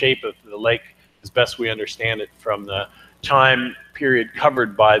is the shape of the lake as best we understand it from the time period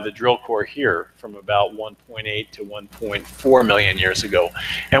covered by the drill core here from about 1.8 to 1.4 million years ago.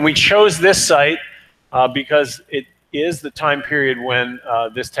 And we chose this site because it is the time period when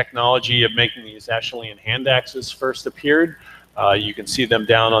this technology of making these Acheulean hand axes first appeared. You can see them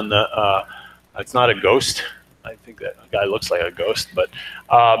down on the, it's not a ghost. I think that guy looks like a ghost, but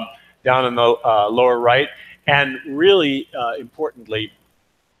down in the lower right. And really importantly,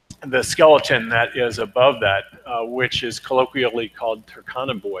 the skeleton that is above that, which is colloquially called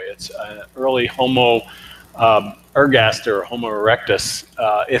Turkana-boy. It's an early Homo ergaster, or Homo erectus.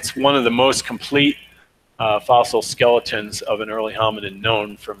 It's one of the most complete fossil skeletons of an early hominid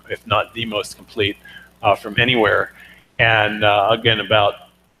known, from, if not the most complete, from anywhere. And again, about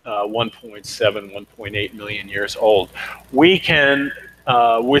 1.7, 1.8 million years old. We can,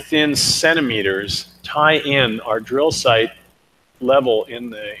 within centimeters, tie in our drill site level in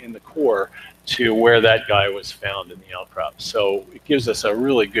the core to where that guy was found in the outcrop. So it gives us a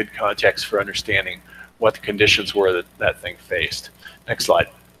really good context for understanding what the conditions were that that thing faced. Next slide.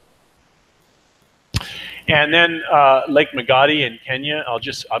 And then Lake Magadi in Kenya.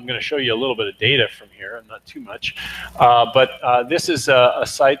 I'm going to show you a little bit of data from here, not too much. But this is a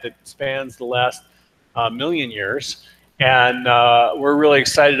site that spans the last million years. And we're really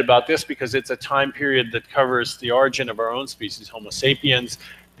excited about this because it's a time period that covers the origin of our own species, Homo sapiens,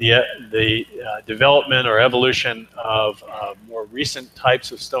 the development or evolution of more recent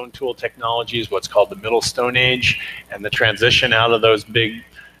types of stone tool technologies, what's called the Middle Stone Age, and the transition out of those big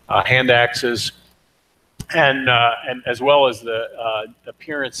hand axes, and as well as the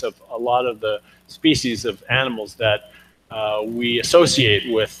appearance of a lot of the species of animals that we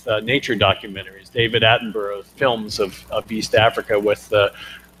associate with nature documentaries. David Attenborough films of East Africa with the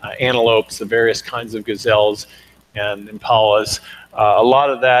antelopes, the various kinds of gazelles and impalas. A lot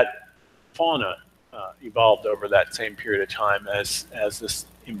of that fauna evolved over that same period of time as the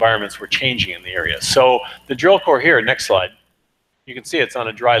environments were changing in the area. So the drill core here, next slide, you can see it's on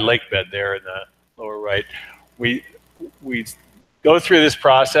a dry lake bed there in the lower right. We go through this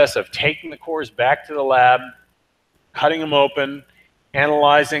process of taking the cores back to the lab, cutting them open,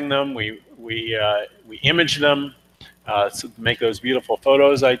 analyzing them. We image them to make those beautiful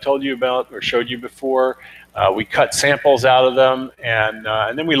photos I told you about or showed you before. We cut samples out of them, and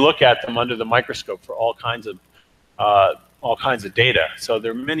then we look at them under the microscope for all kinds of data. So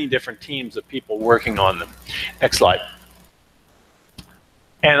there are many different teams of people working on them. Next slide.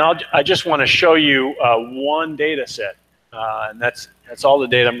 And I just want to show you one data set, and that's all the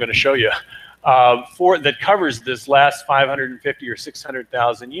data I'm going to show you. That covers this last 550 or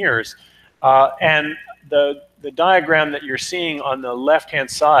 600,000 years. And the diagram that you're seeing on the left-hand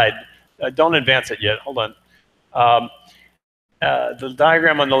side, don't advance it yet, hold on. The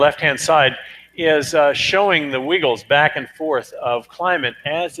diagram on the left-hand side is showing the wiggles back and forth of climate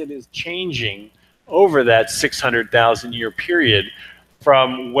as it is changing over that 600,000 year period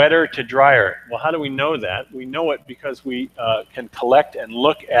from wetter to drier. Well, how do we know that? We know it because we can collect and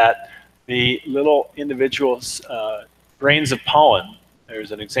look at the little individual grains of pollen.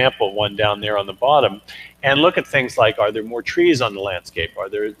 There's an example of one down there on the bottom. And look at things like, are there more trees on the landscape?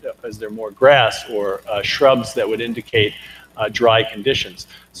 Is there more grass or shrubs that would indicate dry conditions?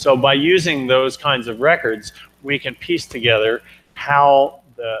 So by using those kinds of records, we can piece together how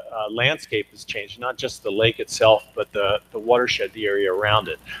the landscape has changed, not just the lake itself, but the watershed, the area around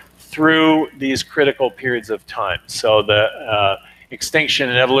it, through these critical periods of time. So the extinction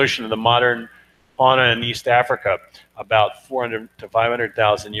and evolution of the modern fauna in East Africa about 400 to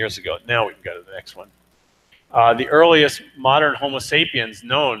 500,000 years ago. Now we can go to the next one. The earliest modern Homo sapiens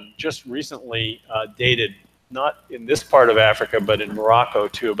known just recently dated not in this part of Africa, but in Morocco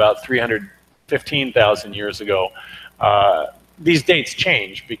to about 315,000 years ago. These dates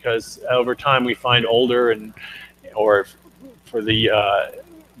change because over time we find older, or for the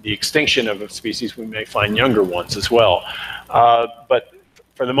extinction of a species, we may find younger ones as well. But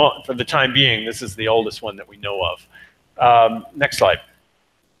for the time being, this is the oldest one that we know of. Next slide.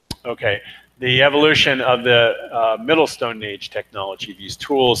 Okay, the evolution of the Middle Stone Age technology, these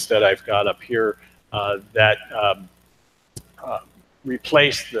tools that I've got up here that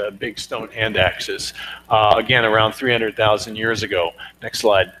replaced the big stone hand axes, again, around 300,000 years ago. Next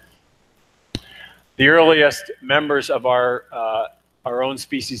slide. The earliest members of our own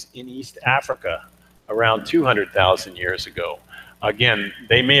species in East Africa, around 200,000 years ago. Again,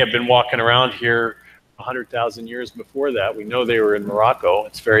 they may have been walking around here 100,000 years before that. We know they were in Morocco.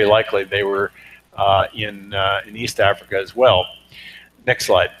 It's very likely they were in East Africa as well. Next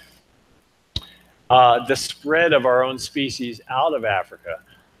slide. The spread of our own species out of Africa,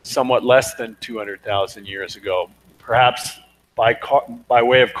 somewhat less than 200,000 years ago, perhaps by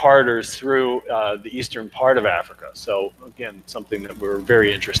way of corridors through the eastern part of Africa. So again, something that we're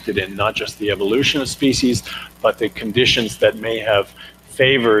very interested in, not just the evolution of species, but the conditions that may have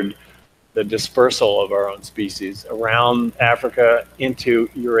favored the dispersal of our own species around Africa into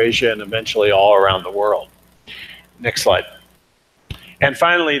Eurasia and eventually all around the world. Next slide. And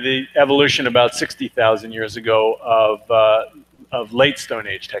finally, the evolution about 60,000 years ago of late Stone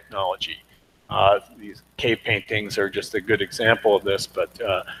Age technology. These cave paintings are just a good example of this, but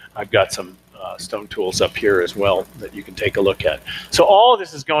I've got some stone tools up here as well that you can take a look at. So all of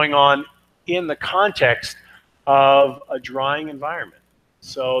this is going on in the context of a drying environment.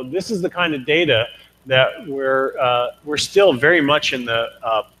 So this is the kind of data that we're still very much in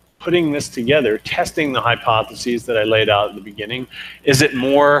the putting this together, testing the hypotheses that I laid out at the beginning. Is it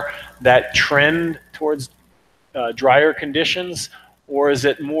more that trend towards drier conditions, or is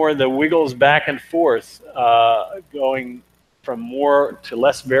it more the wiggles back and forth going from more to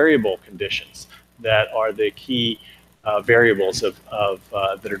less variable conditions that are the key variables of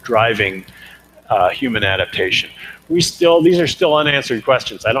that are driving human adaptation? These are still unanswered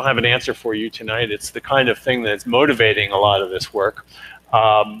questions. I don't have an answer for you tonight. It's the kind of thing that's motivating a lot of this work.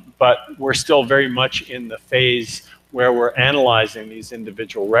 But we're still very much in the phase where we're analyzing these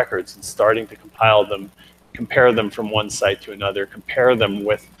individual records and starting to compile them, compare them from one site to another, compare them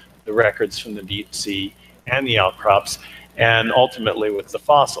with the records from the deep sea and the outcrops, and ultimately with the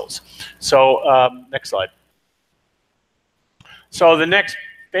fossils. So next slide. So the next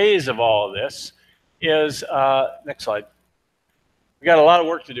phase of all of this is, next slide. We got a lot of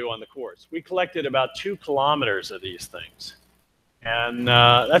work to do on the course. We collected about 2 kilometers of these things. And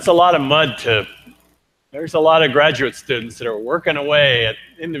that's a lot of mud to, there's a lot of graduate students that are working away at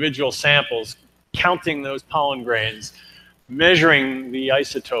individual samples, counting those pollen grains, measuring the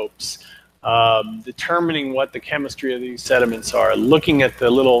isotopes, determining what the chemistry of these sediments are, looking at the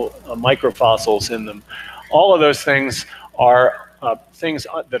little microfossils in them. All of those things are things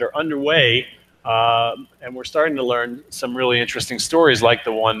that are underway, and we're starting to learn some really interesting stories like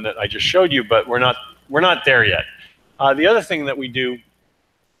the one that I just showed you, but we're not there yet. The other thing that we do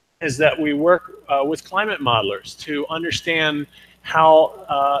is that we work with climate modelers to understand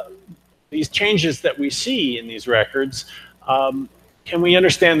how these changes that we see in these records, can we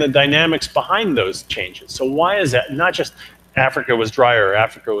understand the dynamics behind those changes? So why is that? Not just Africa was drier or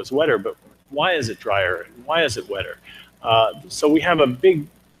Africa was wetter, but why is it drier and why is it wetter? So we have a big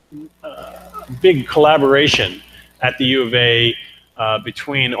collaboration at the U of A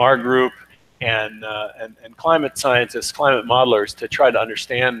between our group and climate scientists, climate modelers, to try to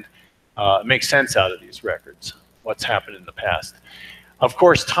understand, make sense out of these records, what's happened in the past. Of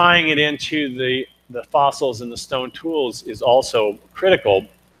course, tying it into the fossils and the stone tools is also critical.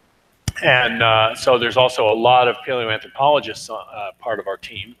 And so there's also a lot of paleoanthropologists part of our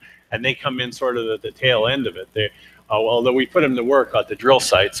team, and they come in sort of at the tail end of it. Although we put them to work at the drill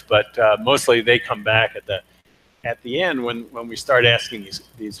sites, but mostly they come back at the end when we start asking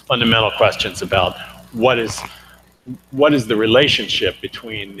these fundamental questions about what is the relationship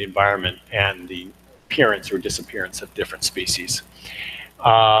between the environment and the appearance or disappearance of different species.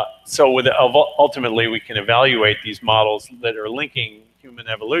 So ultimately we can evaluate these models that are linking human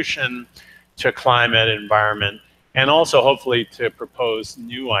evolution to climate, environment, and also hopefully to propose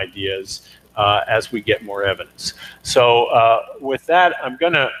new ideas as we get more evidence. So with that, I'm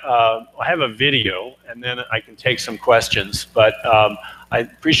gonna, I have a video and then I can take some questions, but I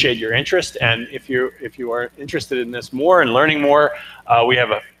appreciate your interest, and if you are interested in this more and learning more, we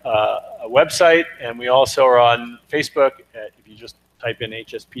have a website, and we also are on Facebook. If you just type in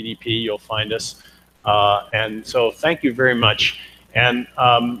HSPDP, you'll find us. And so thank you very much. And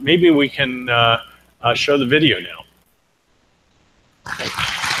maybe we can show the video now.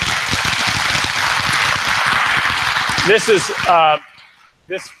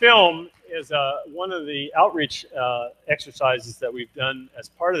 This film is one of the outreach exercises that we've done as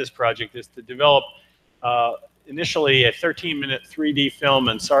part of this project, is to develop initially a 13-minute 3D film.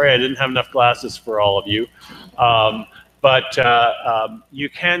 And sorry I didn't have enough glasses for all of you. But you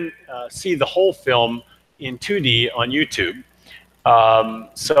can see the whole film in 2D on YouTube.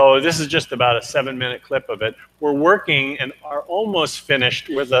 So this is just about a 7-minute clip of it. We're working and are almost finished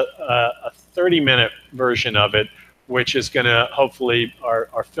with a 30-minute version of it, which is going to, hopefully,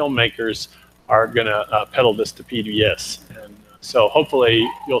 our filmmakers are going to peddle this to PBS. And so hopefully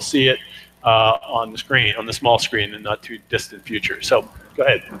you'll see it on the screen, on the small screen, in not too distant future. So go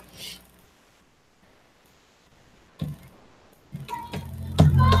ahead.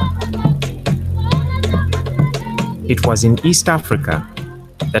 It was in East Africa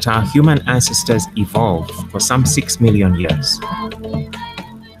that our human ancestors evolved for some 6 million years.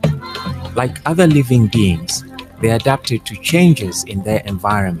 Like other living beings, they adapted to changes in their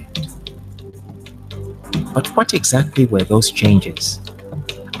environment. But what exactly were those changes?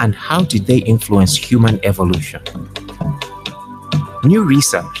 And how did they influence human evolution? New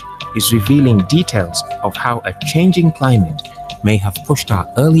research is revealing details of how a changing climate may have pushed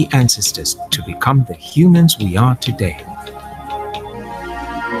our early ancestors to become the humans we are today.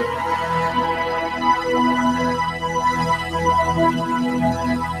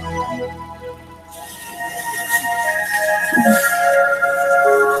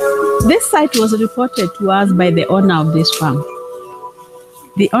 This site was reported to us by the owner of this farm.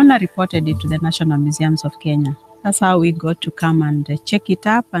 The owner reported it to the National Museums of Kenya. That's how we got to come and check it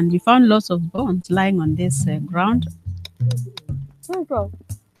up, and we found lots of bones lying on this ground.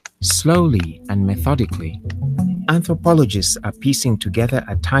 Slowly and methodically, anthropologists are piecing together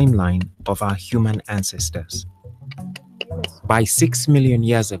a timeline of our human ancestors. By 6 million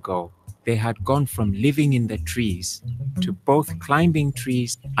years ago, they had gone from living in the trees to both climbing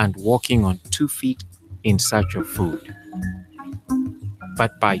trees and walking on 2 feet in search of food.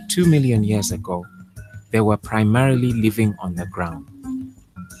 But by 2 million years ago, they were primarily living on the ground.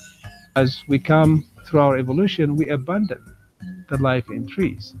 As we come through our evolution, we abandon the life in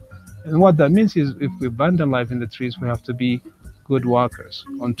trees. And what that means is if we abandon life in the trees, we have to be good walkers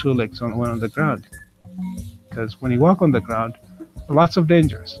on 2 legs when on the ground. Because when you walk on the ground, lots of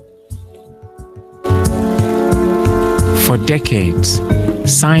dangers. For decades,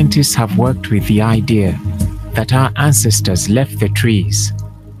 scientists have worked with the idea that our ancestors left the trees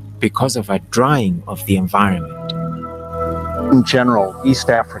because of a drying of the environment. In general, East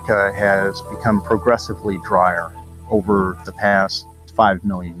Africa has become progressively drier over the past 5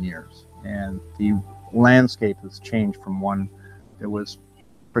 million years. And the landscape has changed from one that was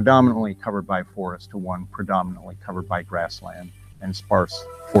predominantly covered by forest to one predominantly covered by grassland and sparse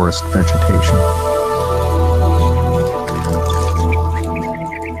forest vegetation.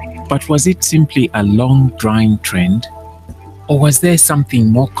 But was it simply a long drying trend? Or was there something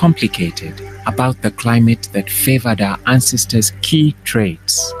more complicated about the climate that favored our ancestors' key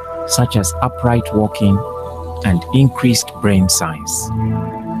traits, such as upright walking and increased brain size?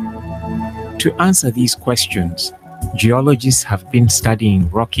 To answer these questions, geologists have been studying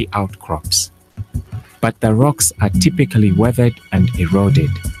rocky outcrops. But the rocks are typically weathered and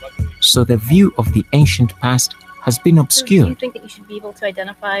eroded, so the view of the ancient past has been obscured. Do you think that you should be able to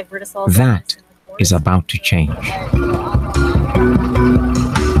identify vertisols? That is about to change.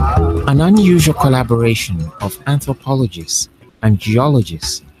 An unusual collaboration of anthropologists and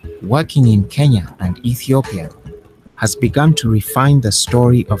geologists working in Kenya and Ethiopia has begun to refine the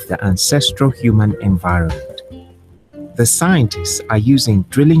story of the ancestral human environment. The scientists are using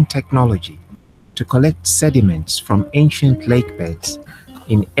drilling technology to collect sediments from ancient lake beds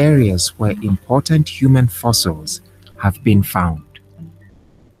in areas where important human fossils have been found.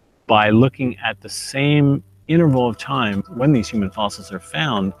 By looking at the same interval of time when these human fossils are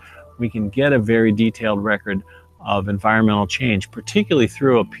found, we can get a very detailed record of environmental change, particularly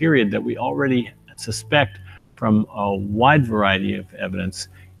through a period that we already suspect from a wide variety of evidence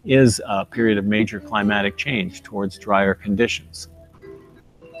is a period of major climatic change towards drier conditions.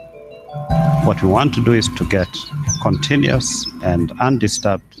 What we want to do is to get continuous and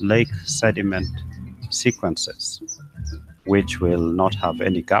undisturbed lake sediment sequences, which will not have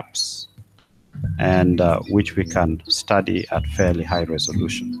any gaps and which we can study at fairly high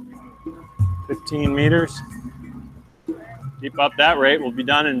resolution. 15 meters. Keep up that rate, we'll be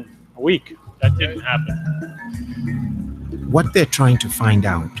done in a week. That didn't happen. What they're trying to find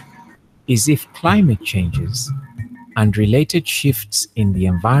out is if climate changes and related shifts in the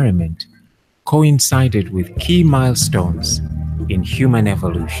environment coincided with key milestones in human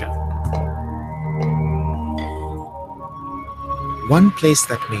evolution. One place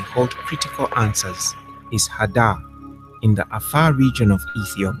that may hold critical answers is Hadar in the Afar region of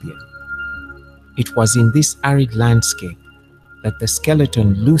Ethiopia. It was in this arid landscape that the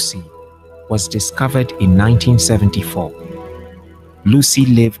skeleton Lucy was discovered in 1974. Lucy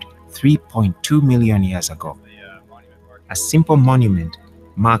lived 3.2 million years ago. A simple monument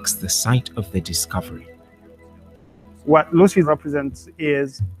marks the site of the discovery. What Lucy represents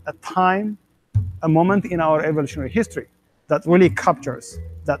is a time, a moment in our evolutionary history that really captures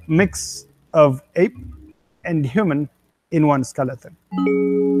that mix of ape and human in one skeleton.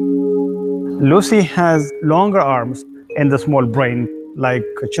 Lucy has longer arms and a small brain like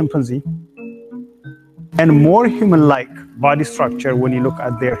a chimpanzee, and more human-like body structure when you look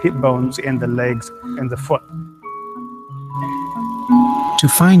at their hip bones and the legs and the foot. To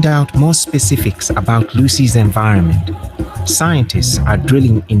find out more specifics about Lucy's environment, scientists are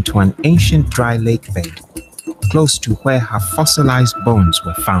drilling into an ancient dry lake bed close to where her fossilized bones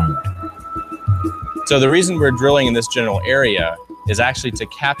were found. So the reason we're drilling in this general area is actually to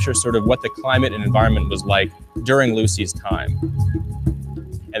capture sort of what the climate and environment was like during Lucy's time.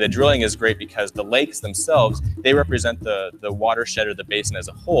 And And the drilling is great because the lakes themselves, they represent the watershed or the basin as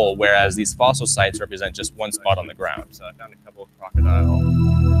a whole, whereas these fossil sites represent just one spot on the ground. So I found a couple of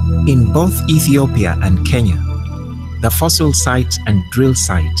crocodile. In both Ethiopia and Kenya, the fossil sites and drill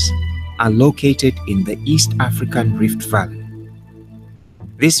sites are located in the East African Rift Valley.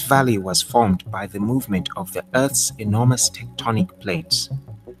 This valley was formed by the movement of the Earth's enormous tectonic plates,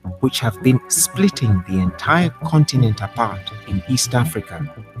 which have been splitting the entire continent apart in East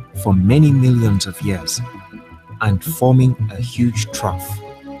Africa for many millions of years and forming a huge trough.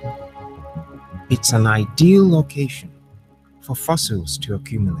 It's an ideal location for fossils to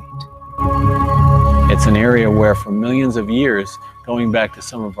accumulate. It's an area where for millions of years, going back to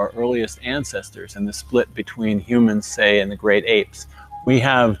some of our earliest ancestors and the split between humans, say, and the great apes, we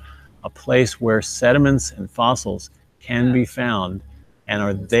have a place where sediments and fossils can be found and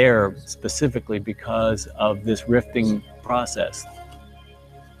are there specifically because of this rifting process.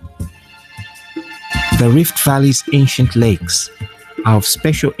 The Rift Valley's ancient lakes are of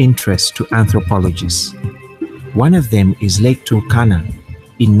special interest to anthropologists. One of them is Lake Turkana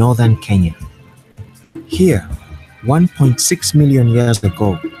in northern Kenya. Here, 1.6 million years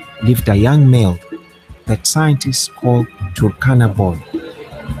ago, lived a young male that scientists call Turkana Boy.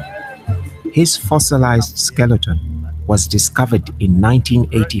 His fossilized skeleton was discovered in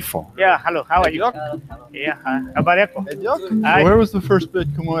 1984. Yeah, hello, how are you? Yeah, Where was the first bit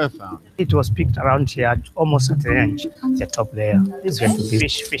Kamoya found? It was picked around here, almost at the edge, the top there. It's going to be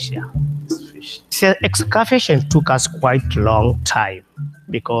fish, yeah. Fish. The excavation took us quite a long time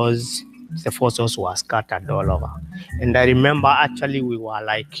because the fossils were scattered all over. And I remember actually we were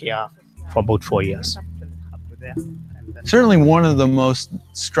like here for about 4 years. Certainly one of the most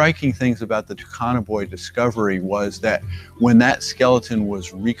striking things about the Turkana Boy discovery was that when that skeleton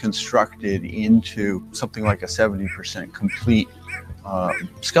was reconstructed into something like a 70% complete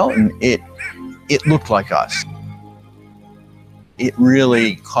skeleton, it looked like us. It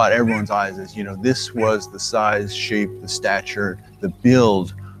really caught everyone's eyes as, you know, this was the size, shape, the stature, the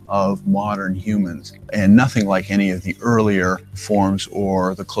build of modern humans, and nothing like any of the earlier forms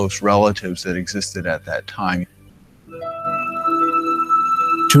or the close relatives that existed at that time.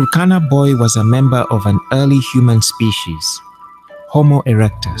 Turkana Boy was a member of an early human species, Homo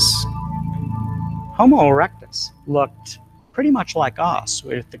erectus. Homo erectus looked pretty much like us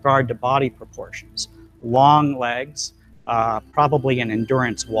with regard to body proportions. Long legs, probably an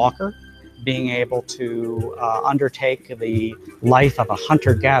endurance walker, being able to undertake the life of a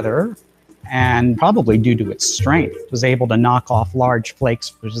hunter-gatherer, and probably due to its strength, was able to knock off large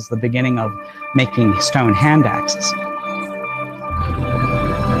flakes, which is the beginning of making stone hand axes.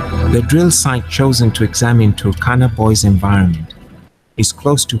 The drill site chosen to examine Turkana Boy's environment is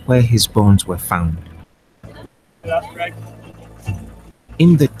close to where his bones were found.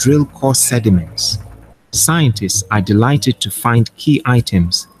 In the drill core sediments, scientists are delighted to find key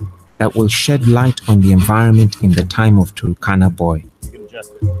items that will shed light on the environment in the time of Turkana Boy.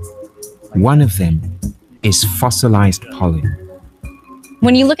 One of them is fossilized pollen.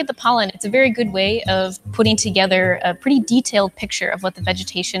 When you look at the pollen, it's a very good way of putting together a pretty detailed picture of what the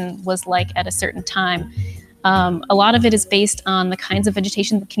vegetation was like at a certain time. A lot of it is based on the kinds of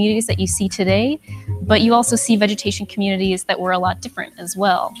vegetation communities that you see today, but you also see vegetation communities that were a lot different as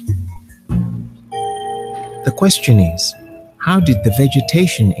well. The question is, how did the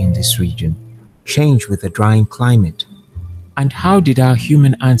vegetation in this region change with the drying climate? And how did our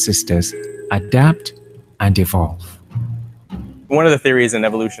human ancestors adapt and evolve? One of the theories in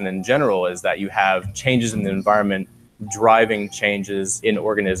evolution in general is that you have changes in the environment driving changes in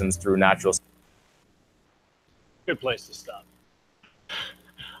organisms through natural. Good place to stop.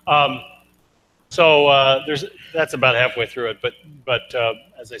 That's about halfway through it, but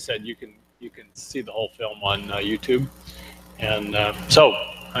as I said, you can see the whole film on YouTube, and so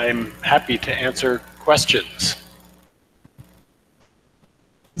I'm happy to answer questions.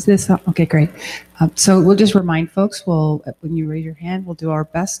 Is this okay? Great. So we'll just remind folks. When you raise your hand, we'll do our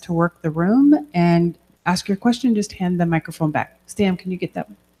best to work the room and ask your question. Just hand the microphone back. Stam, can you get that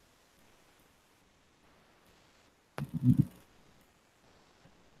one?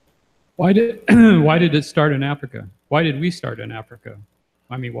 Why did it start in Africa? Why did we start in Africa?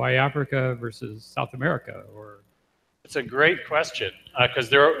 I mean, why Africa versus South America? Or it's a great question because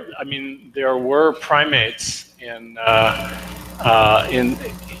there were primates in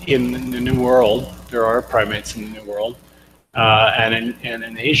the New World. There are primates in the New World and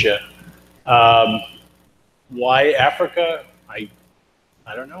in Asia. Why Africa? I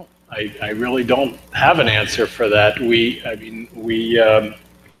don't know. I really don't have an answer for that.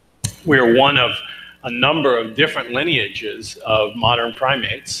 We're one of a number of different lineages of modern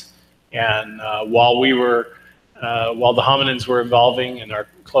primates. And while the hominins were evolving and our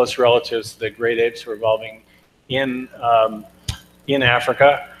close relatives, the great apes, were evolving in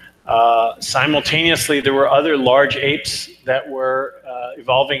Africa, simultaneously there were other large apes that were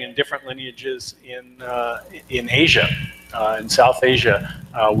evolving in different lineages in Asia. In South Asia,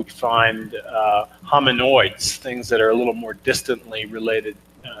 we find hominoids, things that are a little more distantly related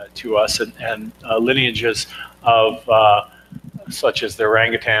to us, and lineages of such as the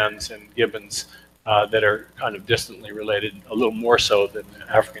orangutans and gibbons that are kind of distantly related, a little more so than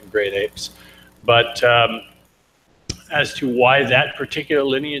the African great apes. But as to why that particular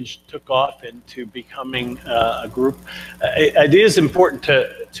lineage took off into becoming a group, it is important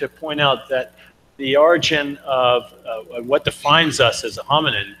to point out that the origin of what defines us as a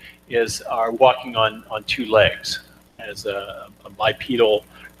hominin is our walking on two legs as a bipedal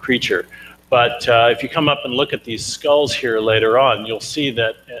creature. But if you come up and look at these skulls here later on, you'll see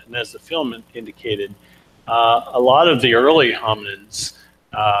that, and as the film indicated, a lot of the early hominins,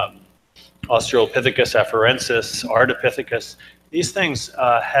 Australopithecus afarensis, Ardipithecus, these things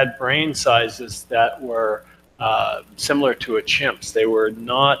had brain sizes that were similar to a chimp's. They were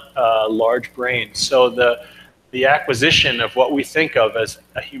not large brains. So the acquisition of what we think of as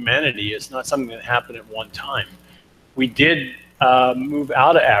a humanity is not something that happened at one time. We did move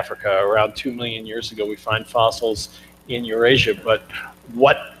out of Africa around 2 million years ago. We find fossils in Eurasia, but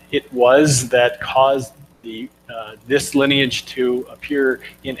what it was that caused this lineage to appear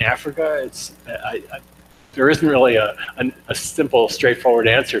in Africa, there isn't really a simple, straightforward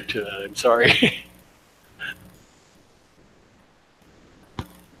answer to that. I'm sorry.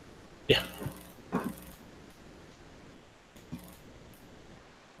 Yeah.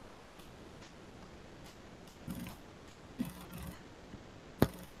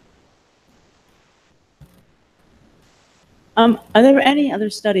 Are there any other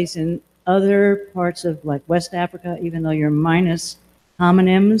studies in other parts of like West Africa, even though you're minus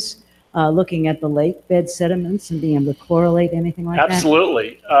hominins, looking at the lake bed sediments and being able to correlate anything like that?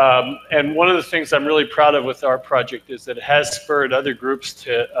 Absolutely. And one of the things I'm really proud of with our project is that it has spurred other groups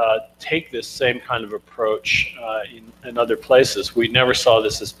to take this same kind of approach in other places. We never saw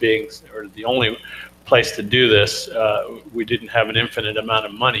this as being or the only place to do this. We didn't have an infinite amount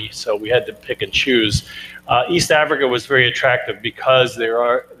of money, so we had to pick and choose. East Africa was very attractive because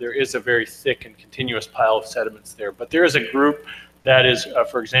there is a very thick and continuous pile of sediments there. But there is a group that is,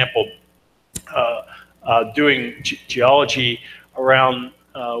 for example, doing geology around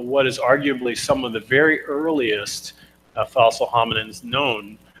what is arguably some of the very earliest fossil hominins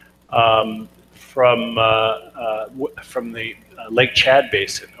known from the Lake Chad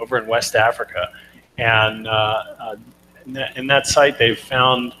Basin over in West Africa. And in that site, they've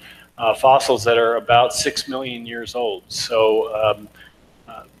found fossils that are about 6 million years old. So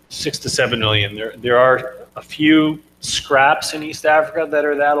 6 to 7 million. There are a few scraps in East Africa that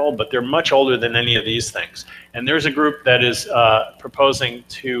are that old, but they're much older than any of these things. And there's a group that is proposing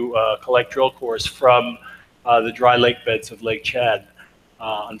to collect drill cores from the dry lake beds of Lake Chad.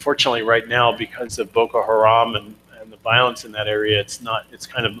 Unfortunately, right now, because of Boko Haram and the violence in that area, it's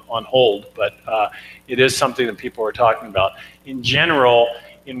kind of on hold, but it is something that people are talking about. In general,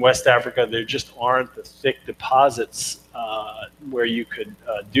 in West Africa, there just aren't the thick deposits where you could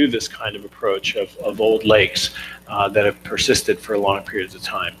do this kind of approach of old lakes that have persisted for long periods of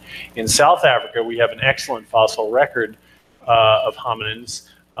time. In South Africa, we have an excellent fossil record of hominins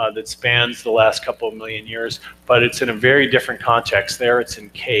that spans the last couple of million years, but it's in a very different context. There it's in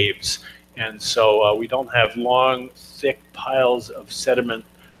caves. And so we don't have long, thick piles of sediment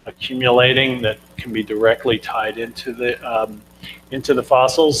accumulating that can be directly tied into the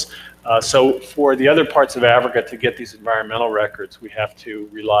fossils. So for the other parts of Africa to get these environmental records, we have to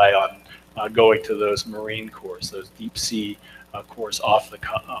rely on going to those marine cores, those deep sea cores off the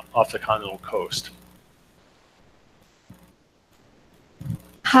continental coast.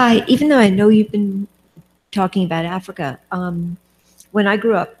 Hi, even though I know you've been talking about Africa, when I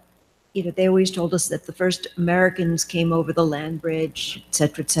grew up, they always told us that the first Americans came over the land bridge, et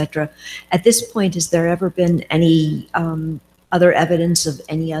cetera, et cetera. At this point, has there ever been any other evidence of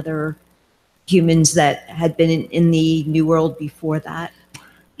any other humans that had been in the New World before that?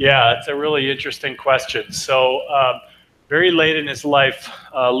 Yeah, it's a really interesting question. So very late in his life,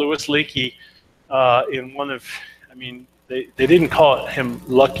 Louis Leakey, in one of, they didn't call him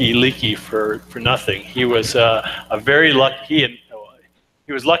Lucky Leakey for nothing. He was a very lucky,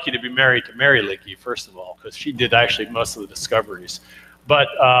 he was lucky to be married to Mary Leakey, first of all, because she did actually most of the discoveries. But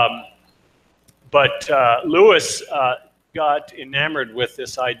Louis got enamored with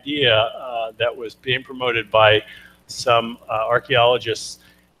this idea that was being promoted by some archaeologists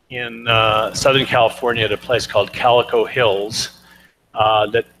in Southern California at a place called Calico Hills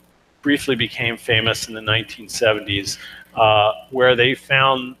that briefly became famous in the 1970s, where they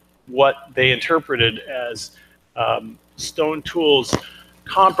found what they interpreted as stone tools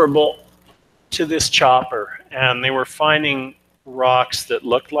comparable to this chopper. And they were finding rocks that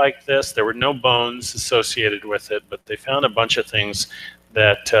looked like this. There were no bones associated with it, but they found a bunch of things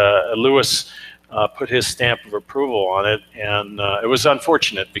that Lewis put his stamp of approval on it. And it was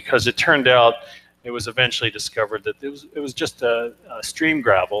unfortunate because it turned out, it was eventually discovered that it was just stream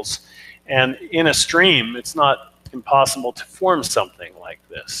gravels. And in a stream, it's not impossible to form something like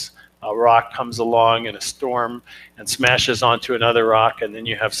this. A rock comes along in a storm and smashes onto another rock, and then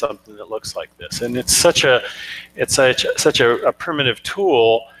you have something that looks like this. And it's such a primitive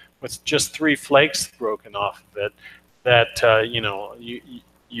tool with just 3 flakes broken off of it that you know,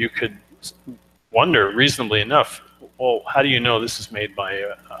 you could wonder reasonably enough, well, how do you know this is made by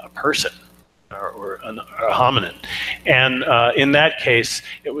a person or a hominin? And in that case,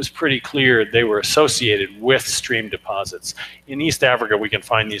 it was pretty clear they were associated with stream deposits. In East Africa, we can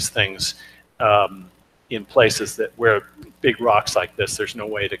find these things in places where big rocks like this, there's no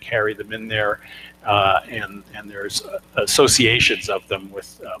way to carry them in there, and there's associations of them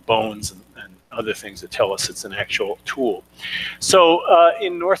with bones and other things that tell us it's an actual tool. So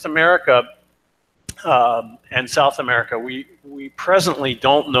in North America and South America, we presently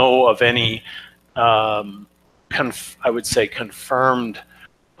don't know of any, I would say, confirmed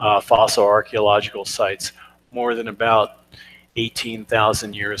fossil archaeological sites more than about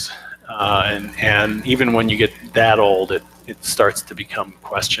 18,000 years. And even when you get that old, it starts to become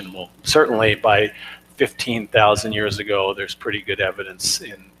questionable. Certainly by 15,000 years ago, there's pretty good evidence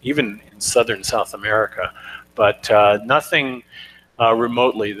even in southern South America, but nothing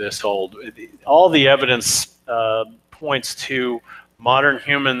remotely this old. All the evidence points to modern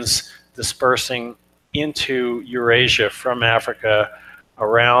humans dispersing into Eurasia from Africa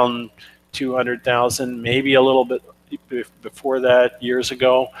around 200,000, maybe a little bit before that, years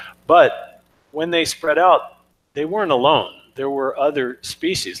ago. But when they spread out, they weren't alone. There were other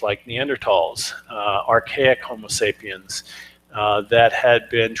species like Neanderthals, archaic Homo sapiens, that had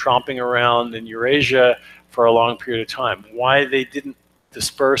been tromping around in Eurasia for a long period of time. Why they didn't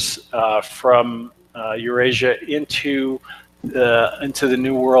disperse from Eurasia into the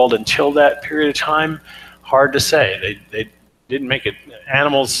New World until that period of time, hard to say. They didn't make it.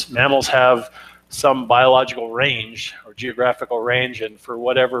 Mammals have some biological range or geographical range, and for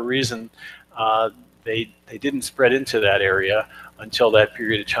whatever reason, they didn't spread into that area until that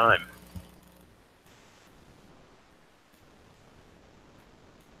period of time.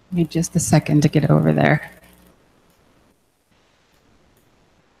 Give me just a second to get over there.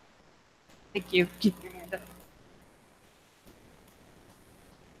 Thank you. Keep your hand up.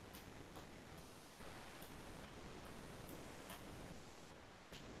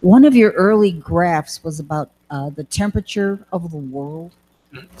 One of your early graphs was about the temperature of the world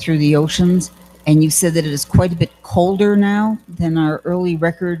through the oceans, and you said that it is quite a bit colder now than our early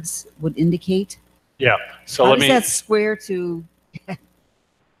records would indicate. Yeah. So How does that square to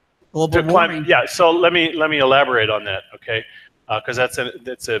global warming? Yeah. So let me elaborate on that, okay? Because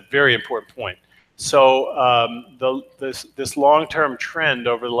that's a very important point. So this long-term trend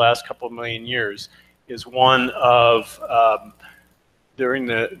over the last couple of million years is one of during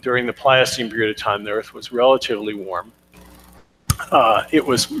the Pliocene period of time, the Earth was relatively warm. It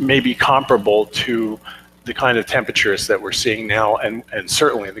was maybe comparable to the kind of temperatures that we're seeing now, and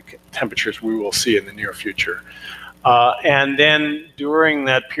certainly the temperatures we will see in the near future. And then during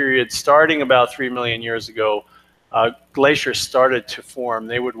that period, starting about 3 million years ago, glaciers started to form.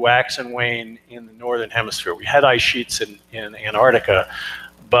 They would wax and wane in the northern hemisphere. We had ice sheets in Antarctica,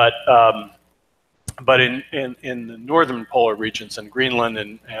 but in the northern polar regions in Greenland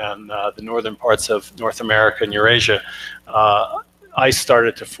and the northern parts of North America and Eurasia, ice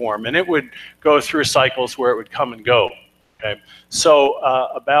started to form, and it would go through cycles where it would come and go. Okay, so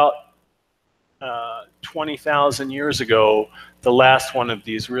about 20,000 years ago, the last one of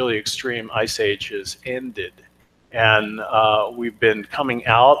these really extreme ice ages ended, and we've been coming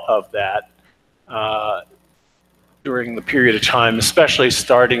out of that during the period of time, especially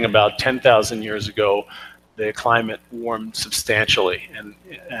starting about 10,000 years ago. The climate warmed substantially,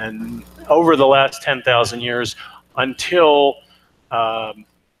 and over the last 10,000 years until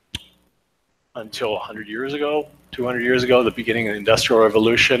 100 years ago, 200 years ago, the beginning of the Industrial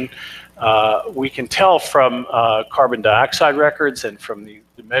Revolution, we can tell from carbon dioxide records and from the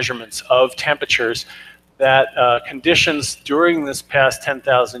measurements of temperatures that conditions during this past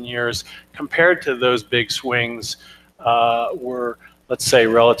 10,000 years compared to those big swings were, let's say,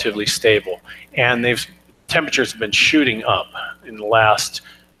 relatively stable. And temperatures have been shooting up in the last,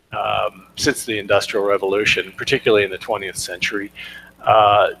 since the Industrial Revolution, particularly in the 20th century,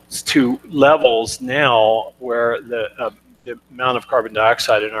 to levels now where the amount of carbon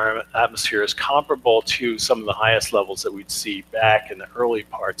dioxide in our atmosphere is comparable to some of the highest levels that we'd see back in the early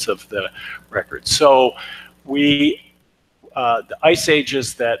parts of the record. So the ice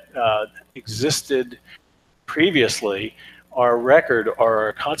ages that existed previously are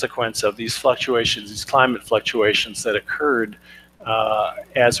a consequence of these fluctuations, these climate fluctuations that occurred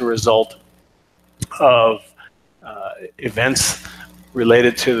as a result of events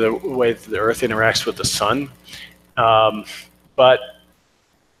related to the way the Earth interacts with the sun. But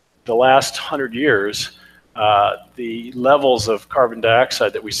the last 100 years, the levels of carbon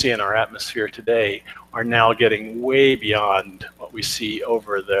dioxide that we see in our atmosphere today are now getting way beyond what we see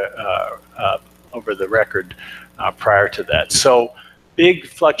over the record prior to that. So big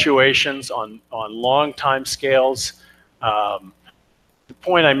fluctuations on long time scales. The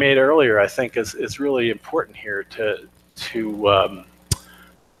point I made earlier, I think, is really important here to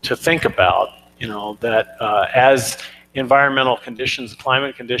think about. That as environmental conditions,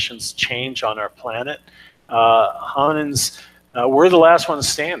 climate conditions change on our planet, hominins, we're the last ones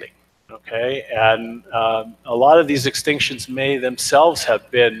standing, okay? And a lot of these extinctions may themselves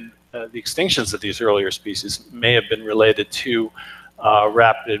have been, the extinctions of these earlier species may have been related to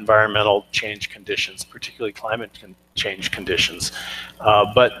rapid environmental change conditions, particularly climate change conditions.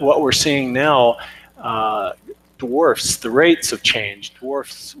 But what we're seeing now, the rates of change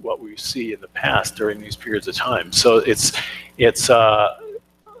dwarfs what we see in the past during these periods of time. So it's a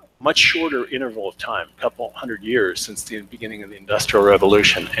much shorter interval of time, a couple hundred years since the beginning of the Industrial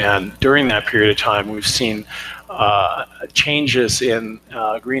Revolution. And during that period of time, we've seen changes in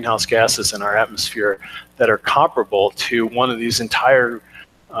greenhouse gases in our atmosphere that are comparable to one of these entire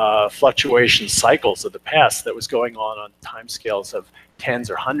fluctuation cycles of the past that was going on timescales of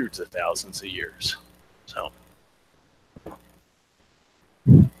tens or hundreds of thousands of years. So.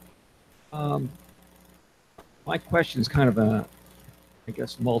 My question is kind of I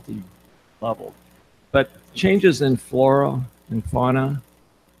guess, multi-level. But changes in flora and fauna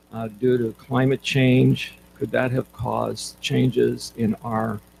due to climate change, could that have caused changes in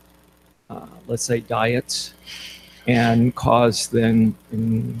our, let's say, diets, and cause then,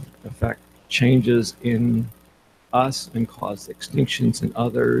 in effect, changes in us and cause extinctions in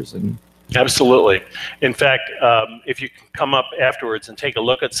others? And absolutely. In fact, if you can come up afterwards and take a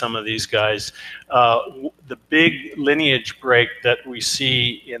look at some of these guys, the big lineage break that we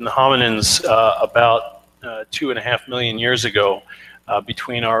see in the hominins about 2.5 million years ago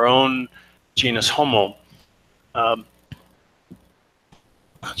between our own genus Homo. I'll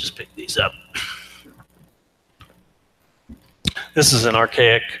just pick these up. This is an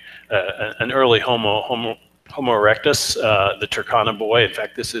archaic, an early Homo erectus, the Turkana boy. In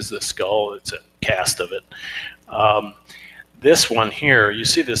fact, this is the skull. It's a cast of it. This one here, you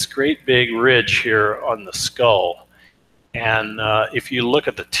see this great big ridge here on the skull. And if you look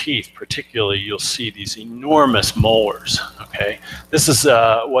at the teeth particularly, you'll see these enormous molars, okay? This is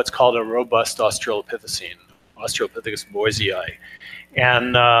what's called a robust Australopithecine, Australopithecus boisei.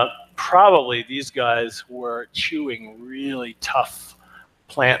 And probably these guys were chewing really tough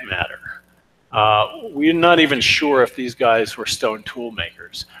plant matter. We're not even sure if these guys were stone tool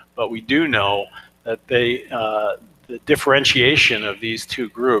makers, but we do know that they, the differentiation of these two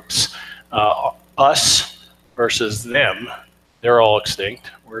groups, us versus them, they're all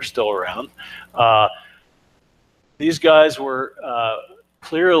extinct, we're still around. These guys were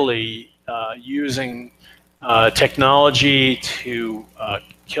clearly using technology to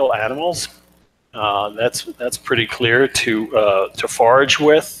kill animals. That's pretty clear, to forage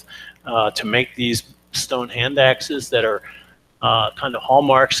with, to make these stone hand axes that are kind of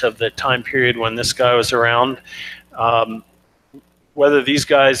hallmarks of the time period when this guy was around. Whether these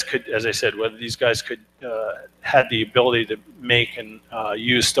guys could, as I said, whether these guys could had the ability to make and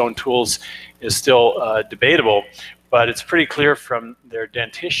use stone tools is still debatable, but it's pretty clear from their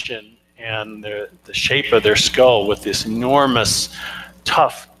dentition and the shape of their skull with this enormous,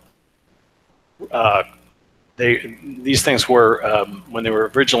 tough. These things were, when they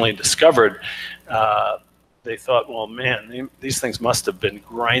were originally discovered, they thought, well, man, these things must have been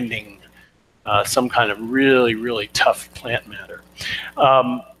grinding some kind of really, really tough plant matter.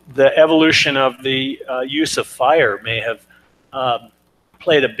 The evolution of the use of fire may have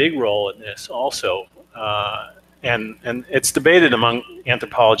played a big role in this also. and it's debated among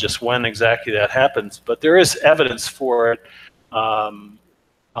anthropologists when exactly that happens, but there is evidence for it,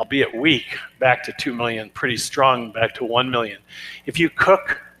 albeit weak, back to 2 million, pretty strong back to 1 million. If you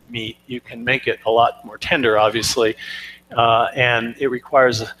cook meat, you can make it a lot more tender, obviously, and it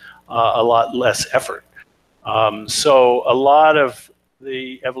requires a lot less effort. So a lot of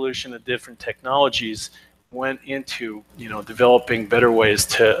the evolution of different technologies went into, developing better ways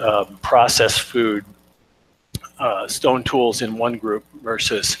to process food, stone tools in one group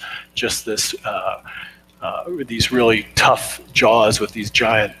versus just this these really tough jaws with these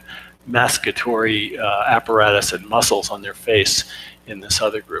giant masticatory apparatus and muscles on their face in this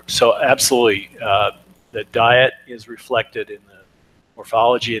other group. So absolutely, the diet is reflected in the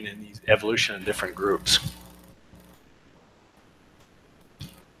morphology and in the evolution in different groups.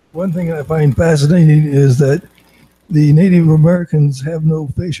 One thing I find fascinating is that the Native Americans have no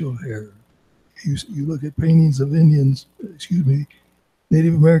facial hair. You look at paintings of Native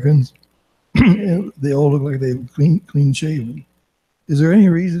Americans, and they all look like they've clean shaven. Is there any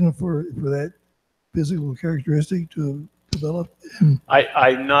reason for that physical characteristic to develop?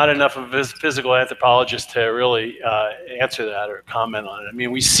 I'm not enough of a physical anthropologist to really answer that or comment on it. I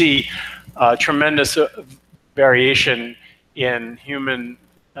mean, we see tremendous variation in human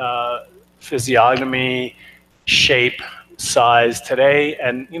physiognomy, shape, size today,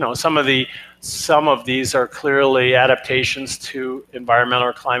 and some of these are clearly adaptations to environmental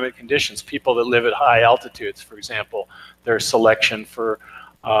or climate conditions. People that live at high altitudes, for example, there's selection for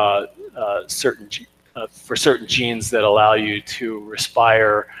certain genes that allow you to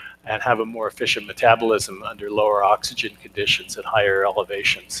respire and have a more efficient metabolism under lower oxygen conditions at higher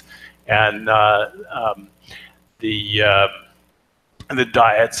elevations. And the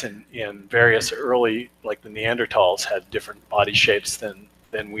diets in various early, like the Neanderthals, had different body shapes than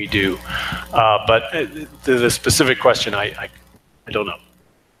we do. But the specific question, I don't know.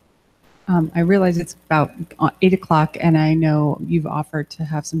 I realize it's about 8 o'clock, and I know you've offered to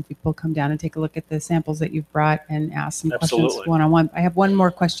have some people come down and take a look at the samples that you've brought and ask some questions one-on-one. I have one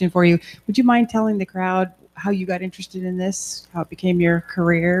more question for you. Would you mind telling the crowd how you got interested in this, how it became your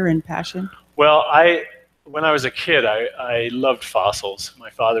career and passion? Well, when I was a kid, I loved fossils. My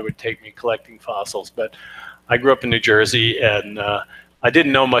father would take me collecting fossils, but I grew up in New Jersey, and I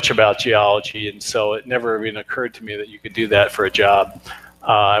didn't know much about geology, and so it never even occurred to me that you could do that for a job.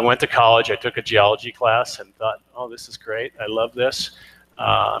 I went to college, I took a geology class and thought, oh, this is great, I love this.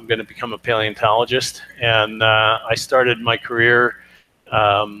 I'm going to become a paleontologist, and I started my career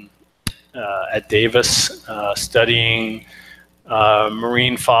at Davis studying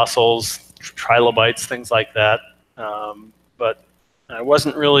marine fossils, trilobites, things like that. But I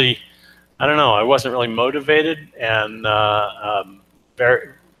wasn't really, I wasn't really motivated, and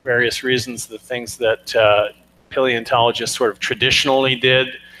various reasons, the things that paleontologists sort of traditionally did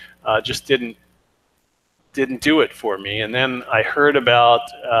just didn't do it for me. And then I heard about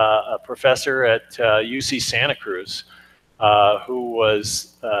a professor at UC Santa Cruz who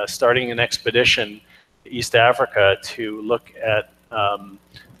was starting an expedition to East Africa to look at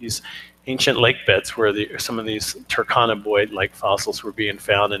these ancient lake beds where some of these Turconaboid-like fossils were being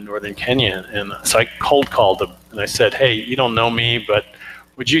found in northern Kenya. And so I cold called him and I said, hey, you don't know me, but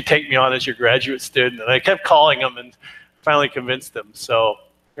would you take me on as your graduate student? And I kept calling him and finally convinced him. So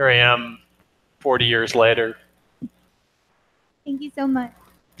here I am 40 years later. Thank you so much.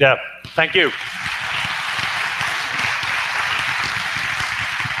 Yeah, thank you.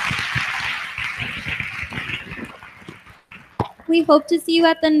 We hope to see you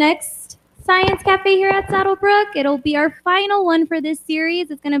at the next Science Cafe here at Saddlebrook. It'll be our final one for this series.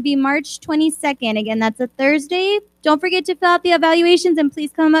 It's going to be March 22nd. Again, that's a Thursday. Don't forget to fill out the evaluations, and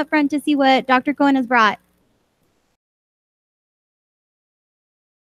please come up front to see what Dr. Cohen has brought.